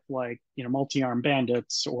familiar with multi-arm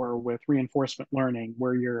bandits or with reinforcement learning,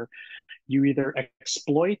 where you either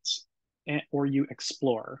exploit or you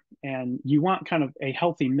explore, and you want kind of a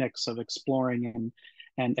healthy mix of exploring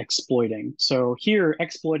and exploiting. So here,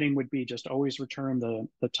 exploiting would be just always return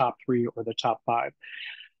the top three or the top five.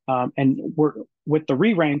 And with the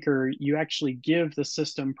re-ranker, you actually give the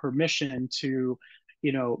system permission to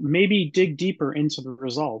maybe dig deeper into the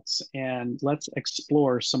results, and let's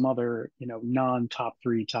explore some other non-top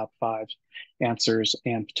three, top five answers,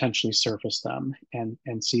 and potentially surface them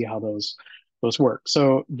and see how those work.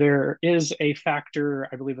 So there is a factor,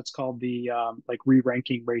 I believe it's called the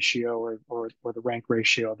re-ranking ratio or the rank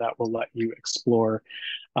ratio, that will let you explore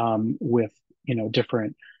with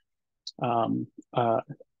different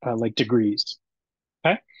degrees.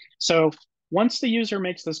 Okay, so once the user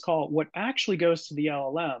makes this call, what actually goes to the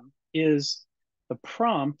LLM is the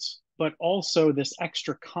prompt, but also this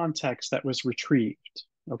extra context that was retrieved.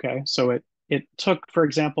 Okay, so it took, for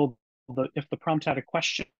example, if the prompt had a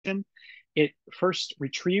question, it first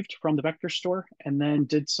retrieved from the vector store and then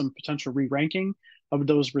did some potential re-ranking of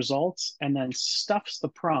those results, and then stuffs the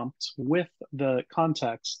prompt with the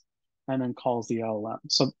context and then calls the LLM.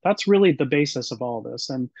 So that's really the basis of all this.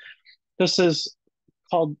 And this is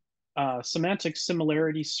called semantic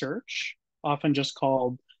similarity search, often just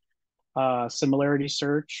called similarity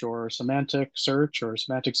search or semantic search or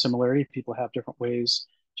semantic similarity. People have different ways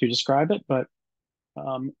to describe it, but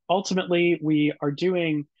ultimately we are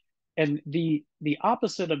doing, and the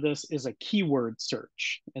opposite of this is a keyword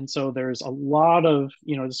search. And so there's a lot of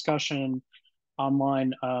discussion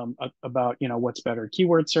online about what's better,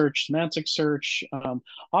 keyword search, semantic search.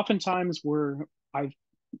 Oftentimes I've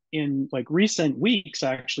in recent weeks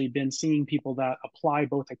actually been seeing people that apply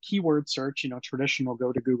both a keyword search, traditional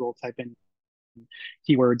go to Google, type in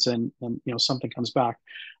keywords, and something comes back,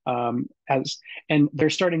 and they're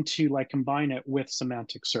starting to combine it with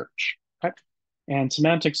semantic search. Okay? And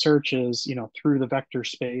semantic search is through the vector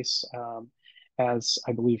space, as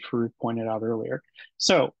I believe Farooq pointed out earlier.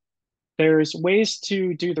 So there's ways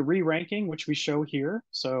to do the re-ranking, which we show here.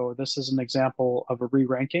 So this is an example of a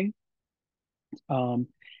re-ranking.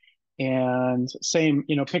 And same,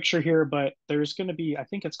 picture here, but there's going to be, I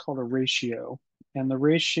think it's called a ratio. And the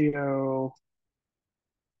ratio,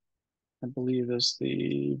 I believe, is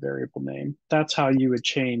the variable name. That's how you would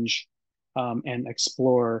change and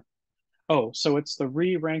explore. Oh, so it's the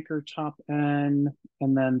re-ranker top N,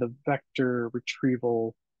 and then the vector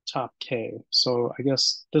retrieval top K. So I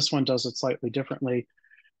guess this one does it slightly differently.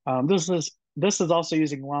 This is also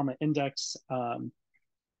using Llama Index,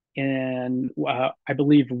 and I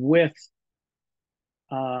believe with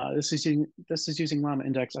this is using Llama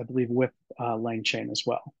Index, I believe, with LangChain as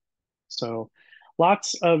well. So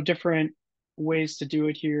lots of different ways to do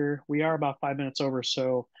it here. We are about 5 minutes over,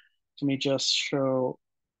 so let me just show.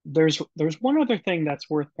 There's one other thing that's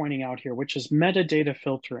worth pointing out here, which is metadata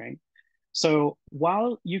filtering. So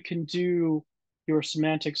while you can do your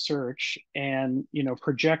semantic search and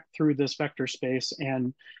project through this vector space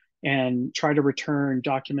and try to return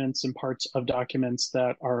documents and parts of documents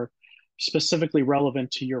that are specifically relevant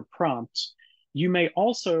to your prompt, you may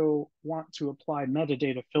also want to apply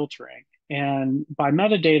metadata filtering. And by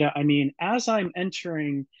metadata, I mean, as I'm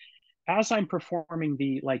performing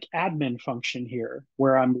the like admin function here,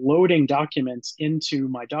 where I'm loading documents into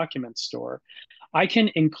my document store, I can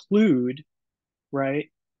include, right,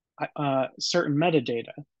 certain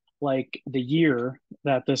metadata, like the year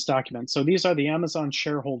that this document. So these are the Amazon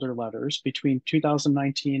shareholder letters between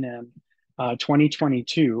 2019 and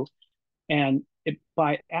 2022. And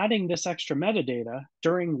by adding this extra metadata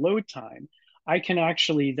during load time, I can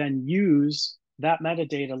actually then use that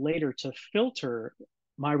metadata later to filter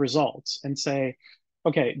my results and say,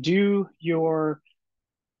 okay, do your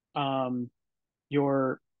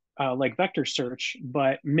like vector search,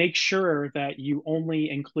 but make sure that you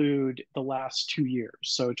only include the last 2 years,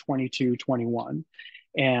 so 22, 21,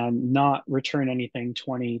 and not return anything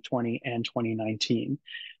 2020 and 2019.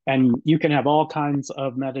 And you can have all kinds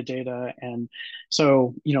of metadata. And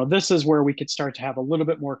so, this is where we could start to have a little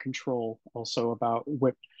bit more control also about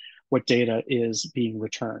what data is being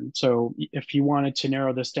returned. So if you wanted to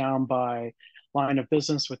narrow this down by line of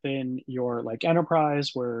business within your like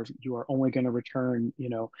enterprise, where you are only going to return,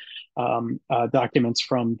 documents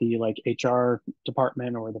from the like HR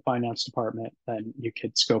department or the finance department, then you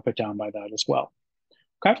could scope it down by that as well.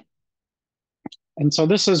 Okay. And so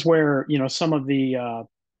this is where, some of the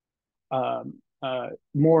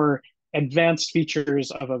more advanced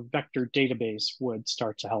features of a vector database would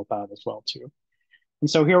start to help out as well too. And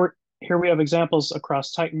so here we have examples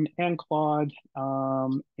across Titan and Claude.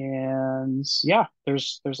 And yeah,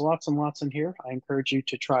 there's lots and lots in here. I encourage you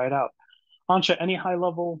to try it out. Antje, any high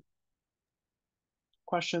level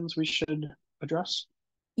questions we should address?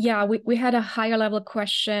 Yeah, we had a higher level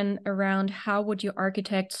question around how would you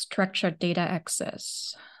architect structured data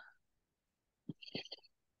access?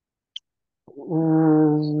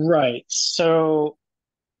 Right. So,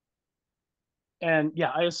 and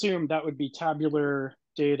yeah, I assume that would be tabular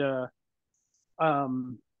data.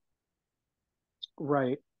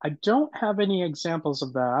 Right. I don't have any examples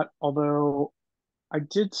of that, although I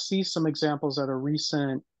did see some examples at a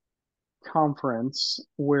recent conference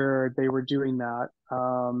where they were doing that.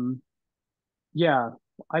 Yeah,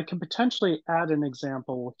 I can potentially add an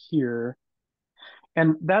example here.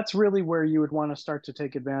 And that's really where you would want to start to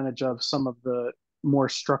take advantage of some of the more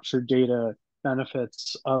structured data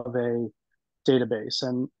benefits of a database.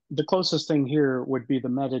 And the closest thing here would be the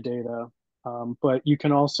metadata, but you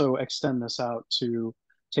can also extend this out to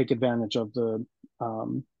take advantage of the,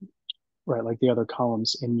 right, like the other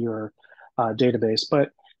columns in your database.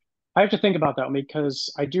 But I have to think about that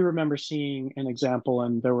because I do remember seeing an example,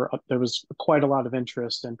 and there was quite a lot of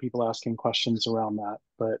interest and people asking questions around that,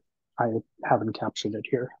 but I haven't captured it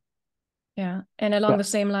here. Yeah, and along the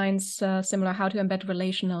same lines, similar how to embed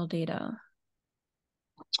relational data.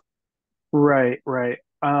 Right.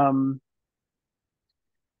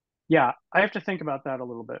 Yeah, I have to think about that a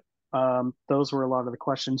little bit. Those were a lot of the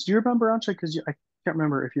questions. Do you remember, Antje? Because I can't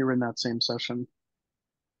remember if you were in that same session.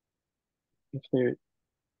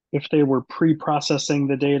 If they were pre-processing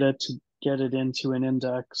the data to get it into an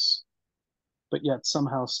index, but yet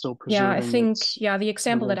somehow still preserving. Yeah, I think the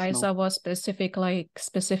example relational. that I saw was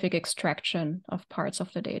specific extraction of parts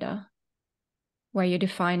of the data, where you're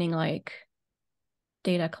defining like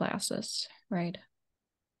data classes, right?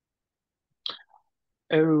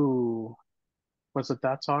 Oh, was it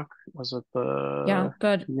that talk? Was it the? Yeah,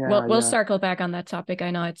 but we'll circle back on that topic.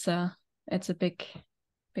 I know it's a big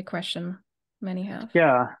question many have.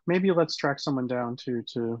 Yeah, maybe let's track someone down to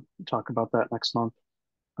talk about that next month.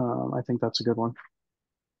 I think that's a good one.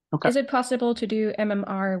 Okay. Is it possible to do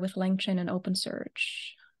MMR with LangChain and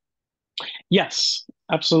OpenSearch? Yes,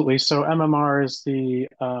 absolutely. So MMR is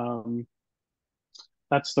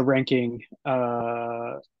that's the ranking.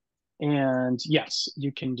 And yes,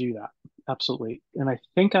 you can do that. Absolutely. And I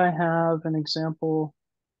think I have an example.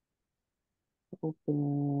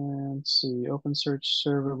 Let's see, OpenSearch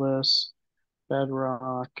serverless,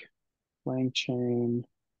 Bedrock, LangChain.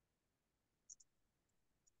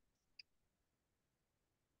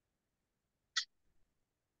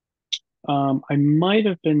 I might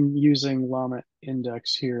have been using Llama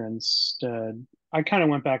Index here instead. I kind of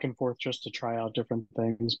went back and forth just to try out different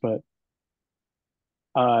things, but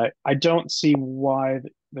I don't see why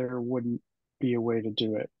there wouldn't be a way to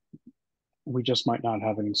do it. We just might not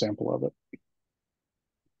have an example of it.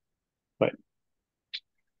 But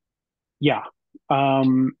yeah,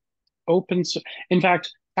 in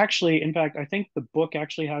fact, I think the book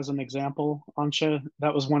actually has an example, Ansha.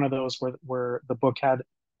 That was one of those where the book had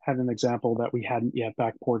an example that we hadn't yet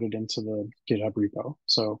backported into the GitHub repo.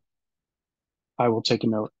 So I will take a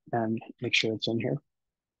note and make sure it's in here.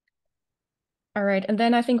 All right, and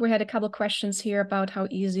then I think we had a couple questions here about how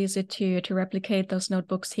easy is it to replicate those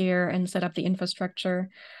notebooks here and set up the infrastructure.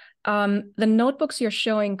 The notebooks you're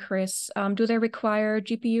showing, Chris, do they require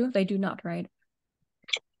GPU? They do not, right?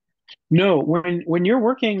 No, when you're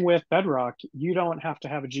working with Bedrock, you don't have to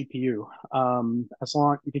have a GPU,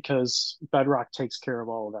 because Bedrock takes care of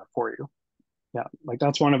all of that for you. Yeah, like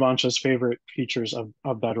that's one of Antje's favorite features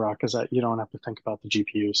of Bedrock is that you don't have to think about the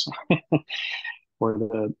GPUs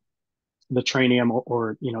or the Trainium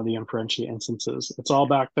or the Inferentia instances. It's all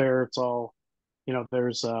back there. It's all,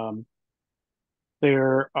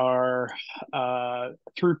 there are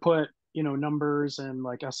throughput, numbers and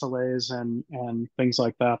like SLAs and things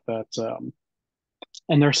like that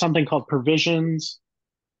and there's something called provisions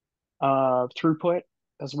throughput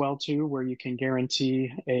as well too, where you can guarantee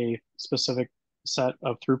a specific set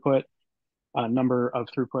of throughput, number of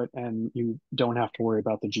throughput, and you don't have to worry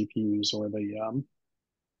about the GPUs or the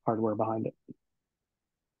hardware behind it.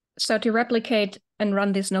 So to replicate and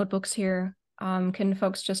run these notebooks here, can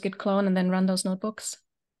folks just git clone and then run those notebooks?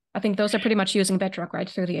 I think those are pretty much using Bedrock, right,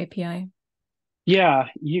 through the API. Yeah,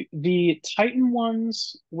 the Titan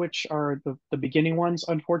ones, which are the beginning ones,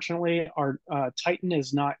 unfortunately, are Titan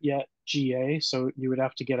is not yet GA, so you would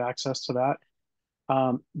have to get access to that.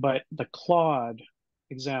 But the Claude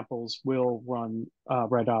examples will run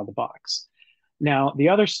right out of the box. Now, the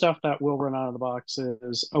other stuff that will run out of the box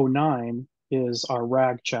is 09 is our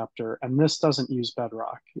RAG chapter, and this doesn't use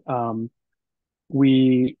Bedrock.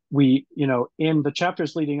 We in the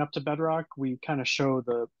chapters leading up to Bedrock, we kind of show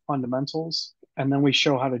the fundamentals, and then we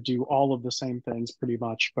show how to do all of the same things pretty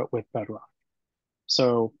much, but with Bedrock.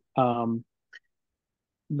 So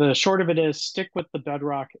the short of it is stick with the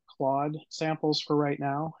Bedrock Claude samples for right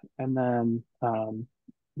now, and then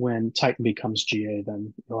when Titan becomes GA,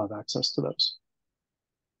 then you'll have access to those.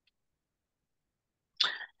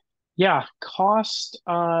 Yeah, cost,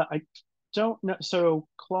 I don't know. So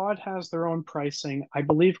Claude has their own pricing. I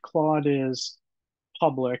believe Claude is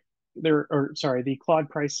public. The Claude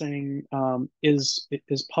pricing is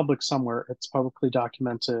public somewhere. It's publicly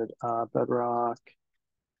documented, Bedrock.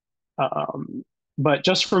 But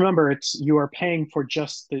just remember, you are paying for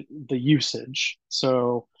just the usage.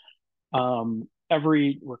 So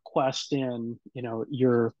every request in,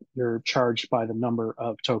 you're charged by the number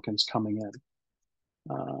of tokens coming in.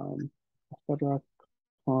 Bedrock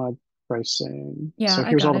Claude pricing. Yeah, so I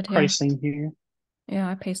here's got all the it here. pricing here. Yeah,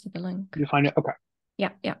 I pasted the link. You find it? Okay. Yeah,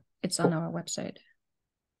 it's on our website.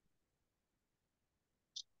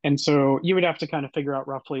 And so you would have to kind of figure out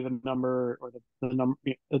roughly the number or the number.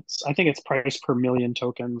 I think it's price per million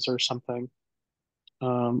tokens or something.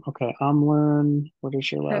 Okay, Amlin, what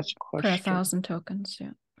is your last question? Per 1,000 tokens,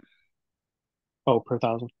 yeah. Oh, per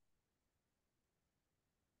 1,000.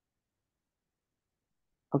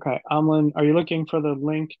 Okay, Amlin, are you looking for the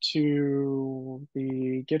link to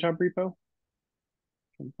the GitHub repo?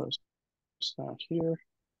 I can post that here.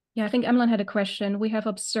 Yeah, I think Emlyn had a question. We have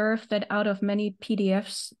observed that out of many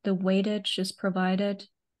PDFs, the weightage is provided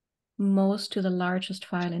most to the largest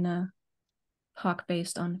file in a POC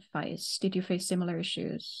based on FICE. Did you face similar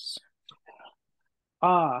issues?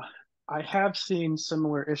 I have seen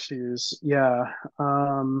similar issues. Yeah.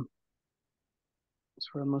 It's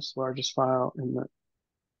for the most largest file in the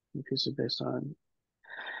piece of based on.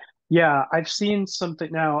 Yeah, I've seen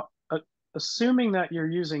something now. Assuming that you're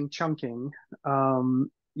using chunking,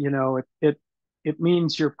 it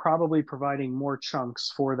means you're probably providing more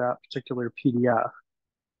chunks for that particular PDF.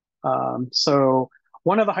 So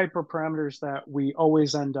one of the hyperparameters that we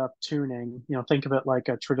always end up tuning, think of it like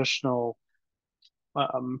a traditional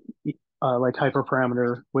like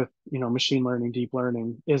hyperparameter with machine learning, deep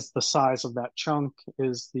learning, is the size of that chunk,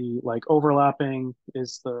 is the like overlapping,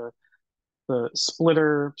 is the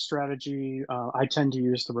splitter strategy. I tend to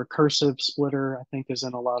use the recursive splitter, I think is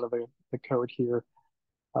in a lot of the code here.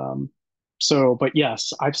 But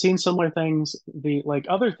yes, I've seen similar things. The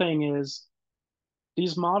other thing is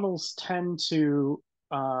these models tend to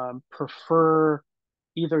prefer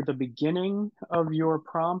either the beginning of your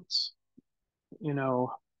prompts,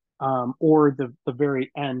 or the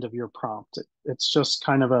very end of your prompt. It's just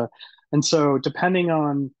kind of and so depending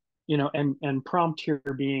on, and prompt here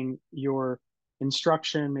being your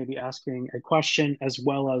instruction, maybe asking a question as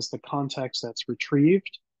well as the context that's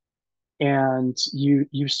retrieved. And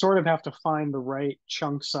you sort of have to find the right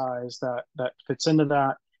chunk size that fits into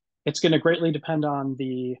that. It's going to greatly depend on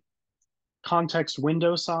the context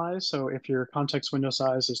window size. So if your context window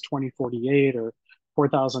size is 2048 or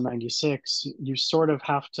 4096, you sort of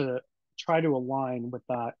have to try to align with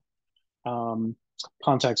that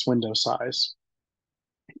context window size.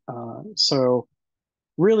 So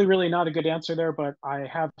really, really not a good answer there, but I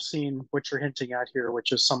have seen what you're hinting at here,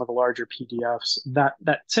 which is some of the larger PDFs. That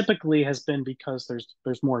typically has been because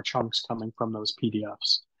there's more chunks coming from those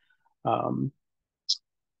PDFs.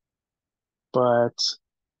 But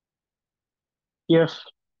if,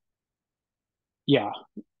 yeah,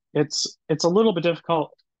 it's a little bit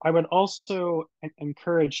difficult. I would also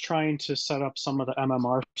encourage trying to set up some of the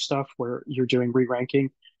MMR stuff where you're doing re-ranking,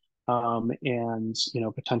 and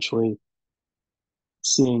potentially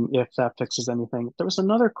seeing if that fixes anything. There was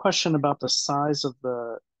another question about the size of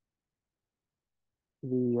the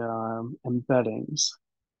embeddings.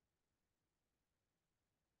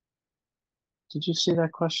 Did you see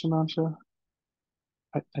that question, Antje?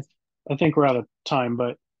 I think we're out of time,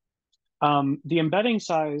 but the embedding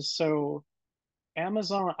size. So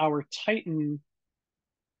Amazon, our Titan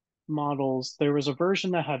models, there was a version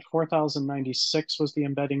that had 4096 was the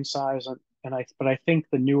embedding size, but I think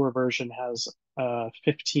the newer version has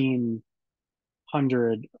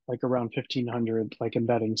 1500, like around 1500, like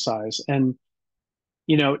embedding size. And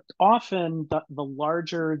often the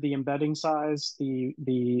larger the embedding size, the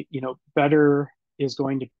better is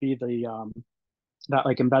going to be the that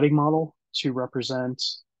like embedding model to represent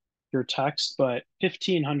your text. But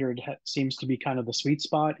 1500 seems to be kind of the sweet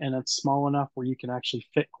spot, and it's small enough where you can actually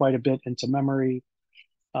fit quite a bit into memory.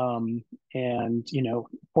 And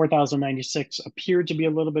 4096 appeared to be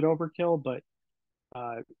a little bit overkill, but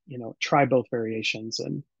try both variations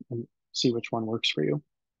and see which one works for you.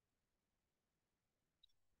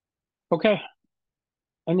 Okay.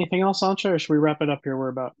 Anything else, Antje, or should we wrap it up here? We're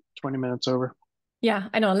about 20 minutes over. Yeah,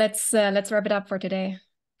 I know. Let's wrap it up for today.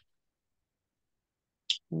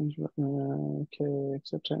 Okay,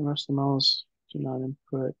 accept most of the models do not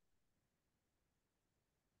input.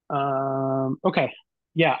 Okay.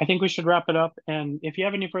 Yeah, I think we should wrap it up. And if you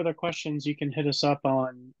have any further questions, you can hit us up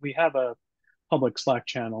we have a public Slack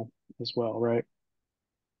channel as well, right?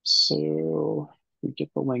 So we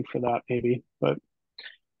get the link for that maybe. But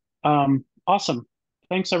awesome.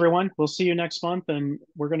 Thanks, everyone. We'll see you next month, and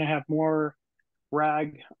we're going to have more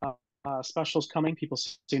RAG specials coming. People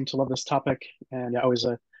seem to love this topic, and always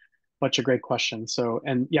a bunch of great questions. So,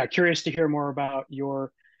 and yeah, curious to hear more about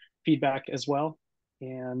your feedback as well.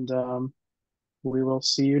 And we will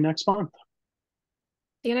see you next month.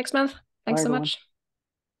 See you next month. Thanks so much.